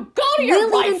 You go to your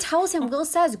Will wife. even tells him, Will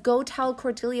says, go tell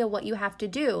Cordelia what you have to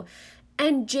do.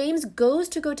 And James goes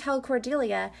to go tell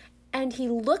Cordelia, and he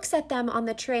looks at them on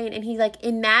the train, and he like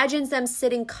imagines them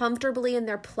sitting comfortably in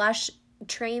their plush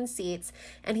train seats,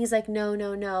 and he's like, no,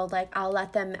 like, I'll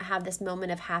let them have this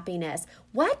moment of happiness.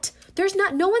 What?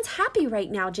 No one's happy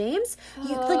right now, James.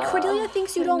 Like, Cordelia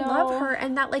thinks you don't love her,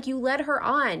 and that like you led her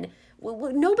on.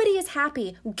 Nobody is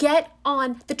happy. Get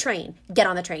on the train. Get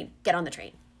on the train. Get on the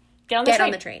train. Get on the Get train.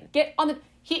 on the train. Get on the.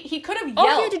 He could have yelled.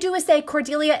 All he had to do was say,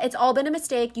 Cordelia, it's all been a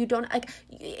mistake. You don't like.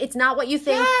 It's not what you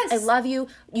think. Yes. I love you.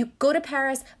 You go to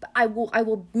Paris. But I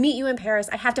will meet you in Paris.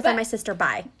 I have to find my sister.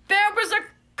 Bye. There was a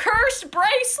cursed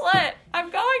bracelet. I'm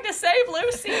going to save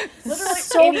Lucy. Literally,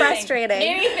 So frustrating.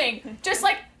 Anything. Just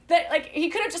like that. Like, he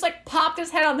could have just like popped his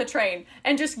head on the train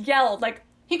and just yelled. Like,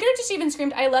 he could have just even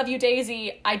screamed, "I love you,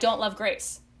 Daisy. I don't love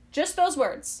Grace." Just those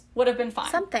words would have been fine.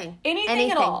 Something.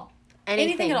 Anything at all.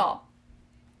 Anything at all.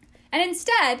 And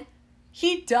instead,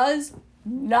 he does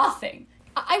nothing.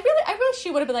 I really,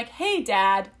 she would have been like, "Hey,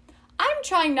 Dad, I'm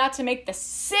trying not to make the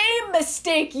same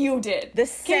mistake you did.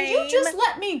 Can you just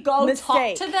let me go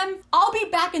talk to them? I'll be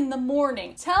back in the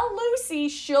morning. Tell Lucy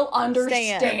she'll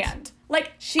understand."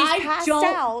 Like, She's passed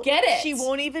out. Get it. She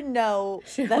won't even know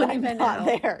that I'm not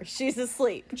there. She's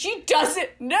asleep. She doesn't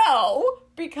know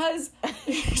because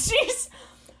she's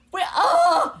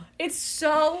It's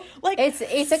so Like, It's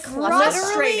a cluster.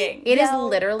 frustrating. It is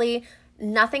literally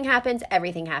nothing happens,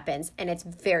 everything happens, and it's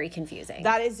very confusing.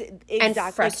 that is exactly And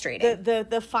frustrating.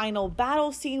 The final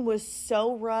battle scene was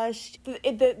so rushed.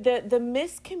 The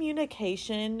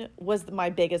miscommunication was my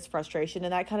biggest frustration,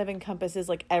 and that kind of encompasses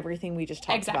like everything we just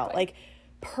talked about. Exactly.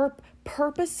 Like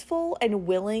purposeful and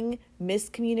willing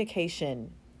miscommunication.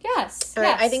 yes. All right,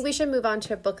 yes. I think we should move on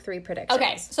to book 3 predictions.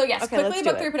 Okay, so yes, Okay, quickly let's do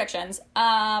book it. 3 predictions.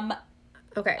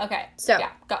 Okay. So, So yeah,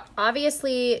 go.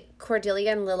 obviously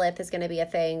Cordelia and Lilith is going to be a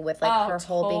thing with like her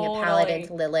whole being a paladin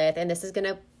to Lilith, and this is going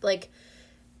to like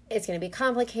it's going to be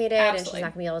complicated, and she's Absolutely.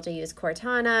 not going to be able to use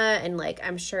Cortana, and like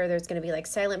I'm sure there's going to be like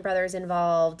Silent Brothers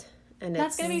involved, and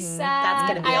That's it's gonna be sad. That's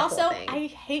gonna be I a also, whole thing. I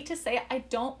hate to say it, I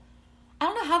don't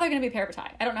know how they're gonna be parabatai.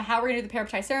 I don't know how we're gonna do the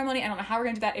parabatai ceremony. I don't know how we're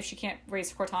gonna do that if she can't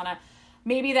raise Cortana.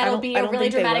 Maybe that'll be I a don't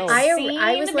really think they dramatic will. scene.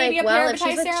 I was maybe like, a well, if parabatai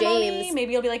she's with ceremony. James,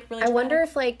 Maybe it'll be like really I dramatic. wonder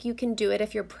if like you can do it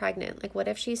if you're pregnant. Like what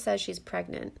if she says she's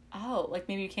pregnant? Oh, like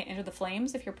maybe you can't enter the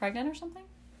flames if you're pregnant or something?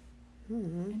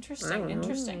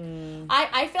 Interesting.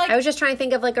 I feel like I was just trying to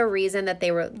think of like a reason that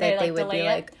they would they be delay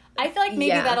like it. I feel like maybe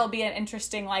Yeah. that'll be an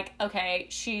interesting, like, okay,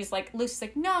 she's like, Lucy's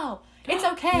like, no, it's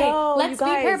okay. No, Let's you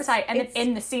be guys, parabatai. And then it's-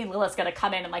 in the scene, Lilith's gonna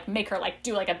come in and like make her like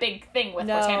do like a big thing with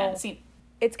No. Cortana in the scene.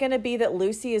 It's going to be that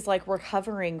Lucy is like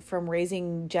recovering from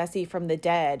raising Jesse from the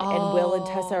dead, and Will and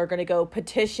Tessa are going to go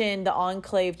petition the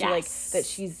Enclave to like Yes. that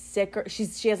she's sick or she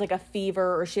has like a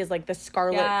fever, or she has like the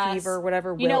scarlet Yes. fever,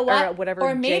 whatever. You know Will, what? or whatever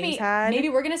or maybe James had. maybe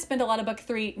we're gonna spend a lot of book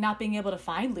 3 not being able to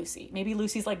find Lucy. Maybe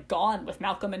Lucy's like gone with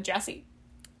Malcolm and Jesse.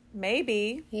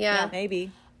 Maybe. Yeah.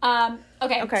 Maybe.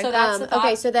 Okay, Okay. so that's the thought.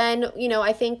 okay, so then, you know,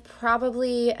 I think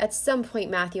probably at some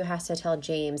point Matthew has to tell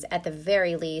James at the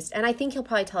very least, and I think he'll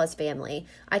probably tell his family.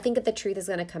 I think that the truth is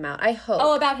going to come out. I hope.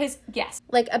 Oh, about his yes.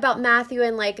 Like about Matthew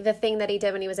and like the thing that he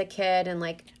did when he was a kid and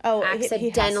like Oh, he has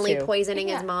accidentally to. poisoning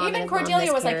his mom. Even and his mom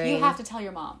Cordelia was like, "You miscarrying. have to tell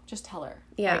your mom. Just tell her."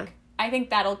 Yeah. Like, I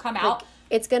think that'll come out.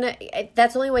 It's gonna.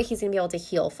 That's the only way he's gonna be able to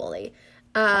heal fully.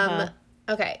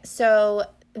 Okay, so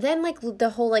then like the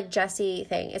whole like Jesse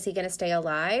thing. Is he gonna stay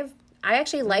alive? I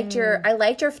actually liked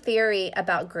your theory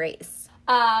about Grace.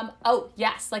 Oh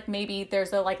yes, like maybe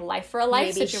there's a like life for a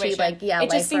life Maybe she, situation. like, yeah, it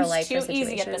life just for a seems life too for easy at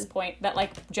situation. this point that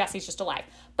like Jesse's just alive.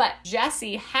 But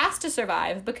Jesse has to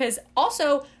survive because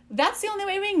also that's the only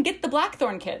way we can get the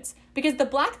Blackthorn kids. Because the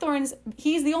Blackthorns,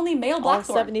 he's the only male All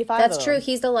Blackthorn. 75 That's of true. them.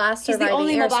 He's the last He's the surviving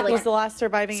only heir. Black So, He's like, the last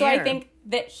surviving So heir. I think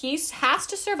that he has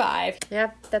to survive.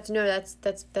 yeah, that's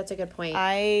a good point.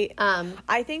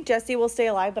 I think Jesse will stay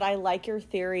alive, but I like your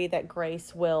theory that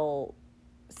Grace will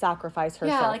sacrifice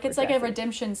herself. Yeah, like it's for like a Jesse.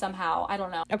 redemption somehow. I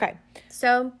don't know. Okay.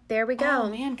 So there we go. Oh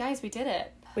man, guys, we did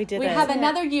it. We did We it. have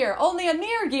another year, only a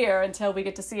mere year until we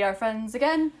get to see our friends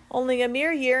again. Only a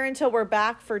mere year until we're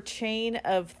back for Chain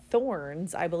of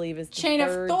Thorns, I believe is the Chain of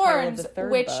third title Thorns, the third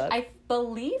which book. I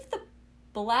believe the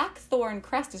Blackthorn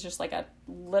crest is just like a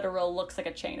literal, looks like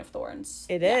a chain of thorns.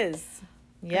 It is.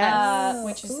 Yes.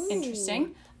 Which is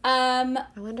interesting. I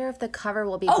wonder if the cover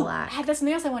will be Oh, black. that's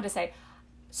something else I wanted to say.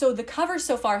 So the covers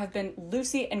so far have been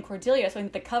Lucy and Cordelia, so I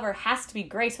think the cover has to be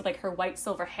Grace with like her white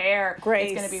silver hair.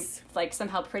 Grace. It's going to be like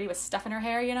somehow pretty with stuff in her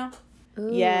hair, you know?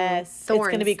 Yes. It's Thorns.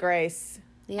 going to be Grace.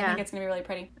 Yeah, I think it's going to be really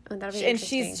pretty. oh, that'll be And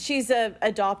interesting. she's a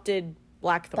adopted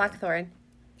Blackthorn. Blackthorn.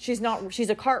 She's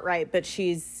a Cartwright, but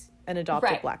she's an adopted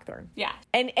Right. Blackthorn. Yeah.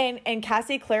 And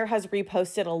Cassie Clare has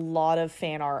reposted a lot of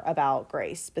fan art about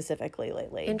Grace specifically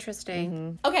lately.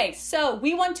 Interesting. Okay, so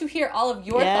we want to hear all of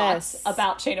your Yes. thoughts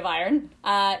about Chain of Iron.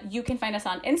 You can find us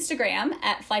on Instagram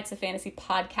at Flights of Fantasy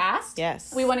Podcast.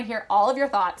 Yes. We want to hear all of your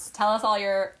thoughts. Tell us all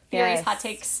your theories, Yes. hot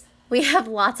takes, We have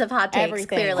lots of hot takes.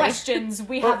 Everything. Clearly, questions.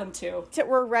 We have them too.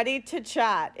 We're ready to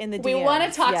chat in the DMs. We wanna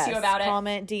talk to you about it.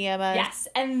 Comment, DM us. Yes,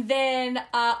 and then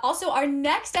also our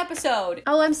next episode.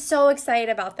 Oh, I'm so excited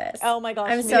about this. Oh my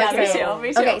gosh, I'm me so too. excited. Me too,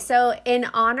 me too. Okay, so in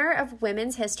honor of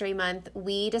Women's History Month,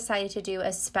 we decided to do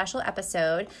a special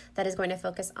episode that is going to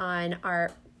focus on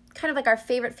our kind of like our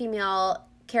favorite female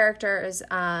characters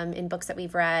in books that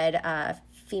we've read,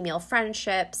 female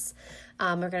friendships.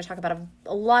 We're going to talk about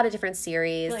a lot of different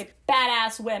series. Really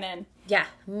badass women. Yeah,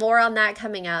 more on that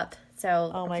coming up.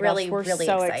 So Oh my really, gosh, we're really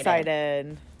so excited.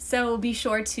 excited. So be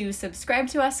sure to subscribe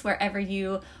to us wherever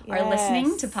you are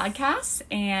listening to podcasts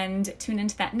and tune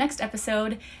into that next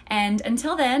episode. And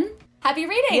until then, happy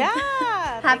reading. Yeah.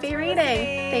 Happy reading.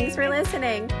 Thanks for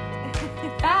listening.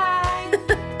 Bye.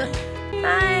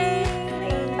 Bye.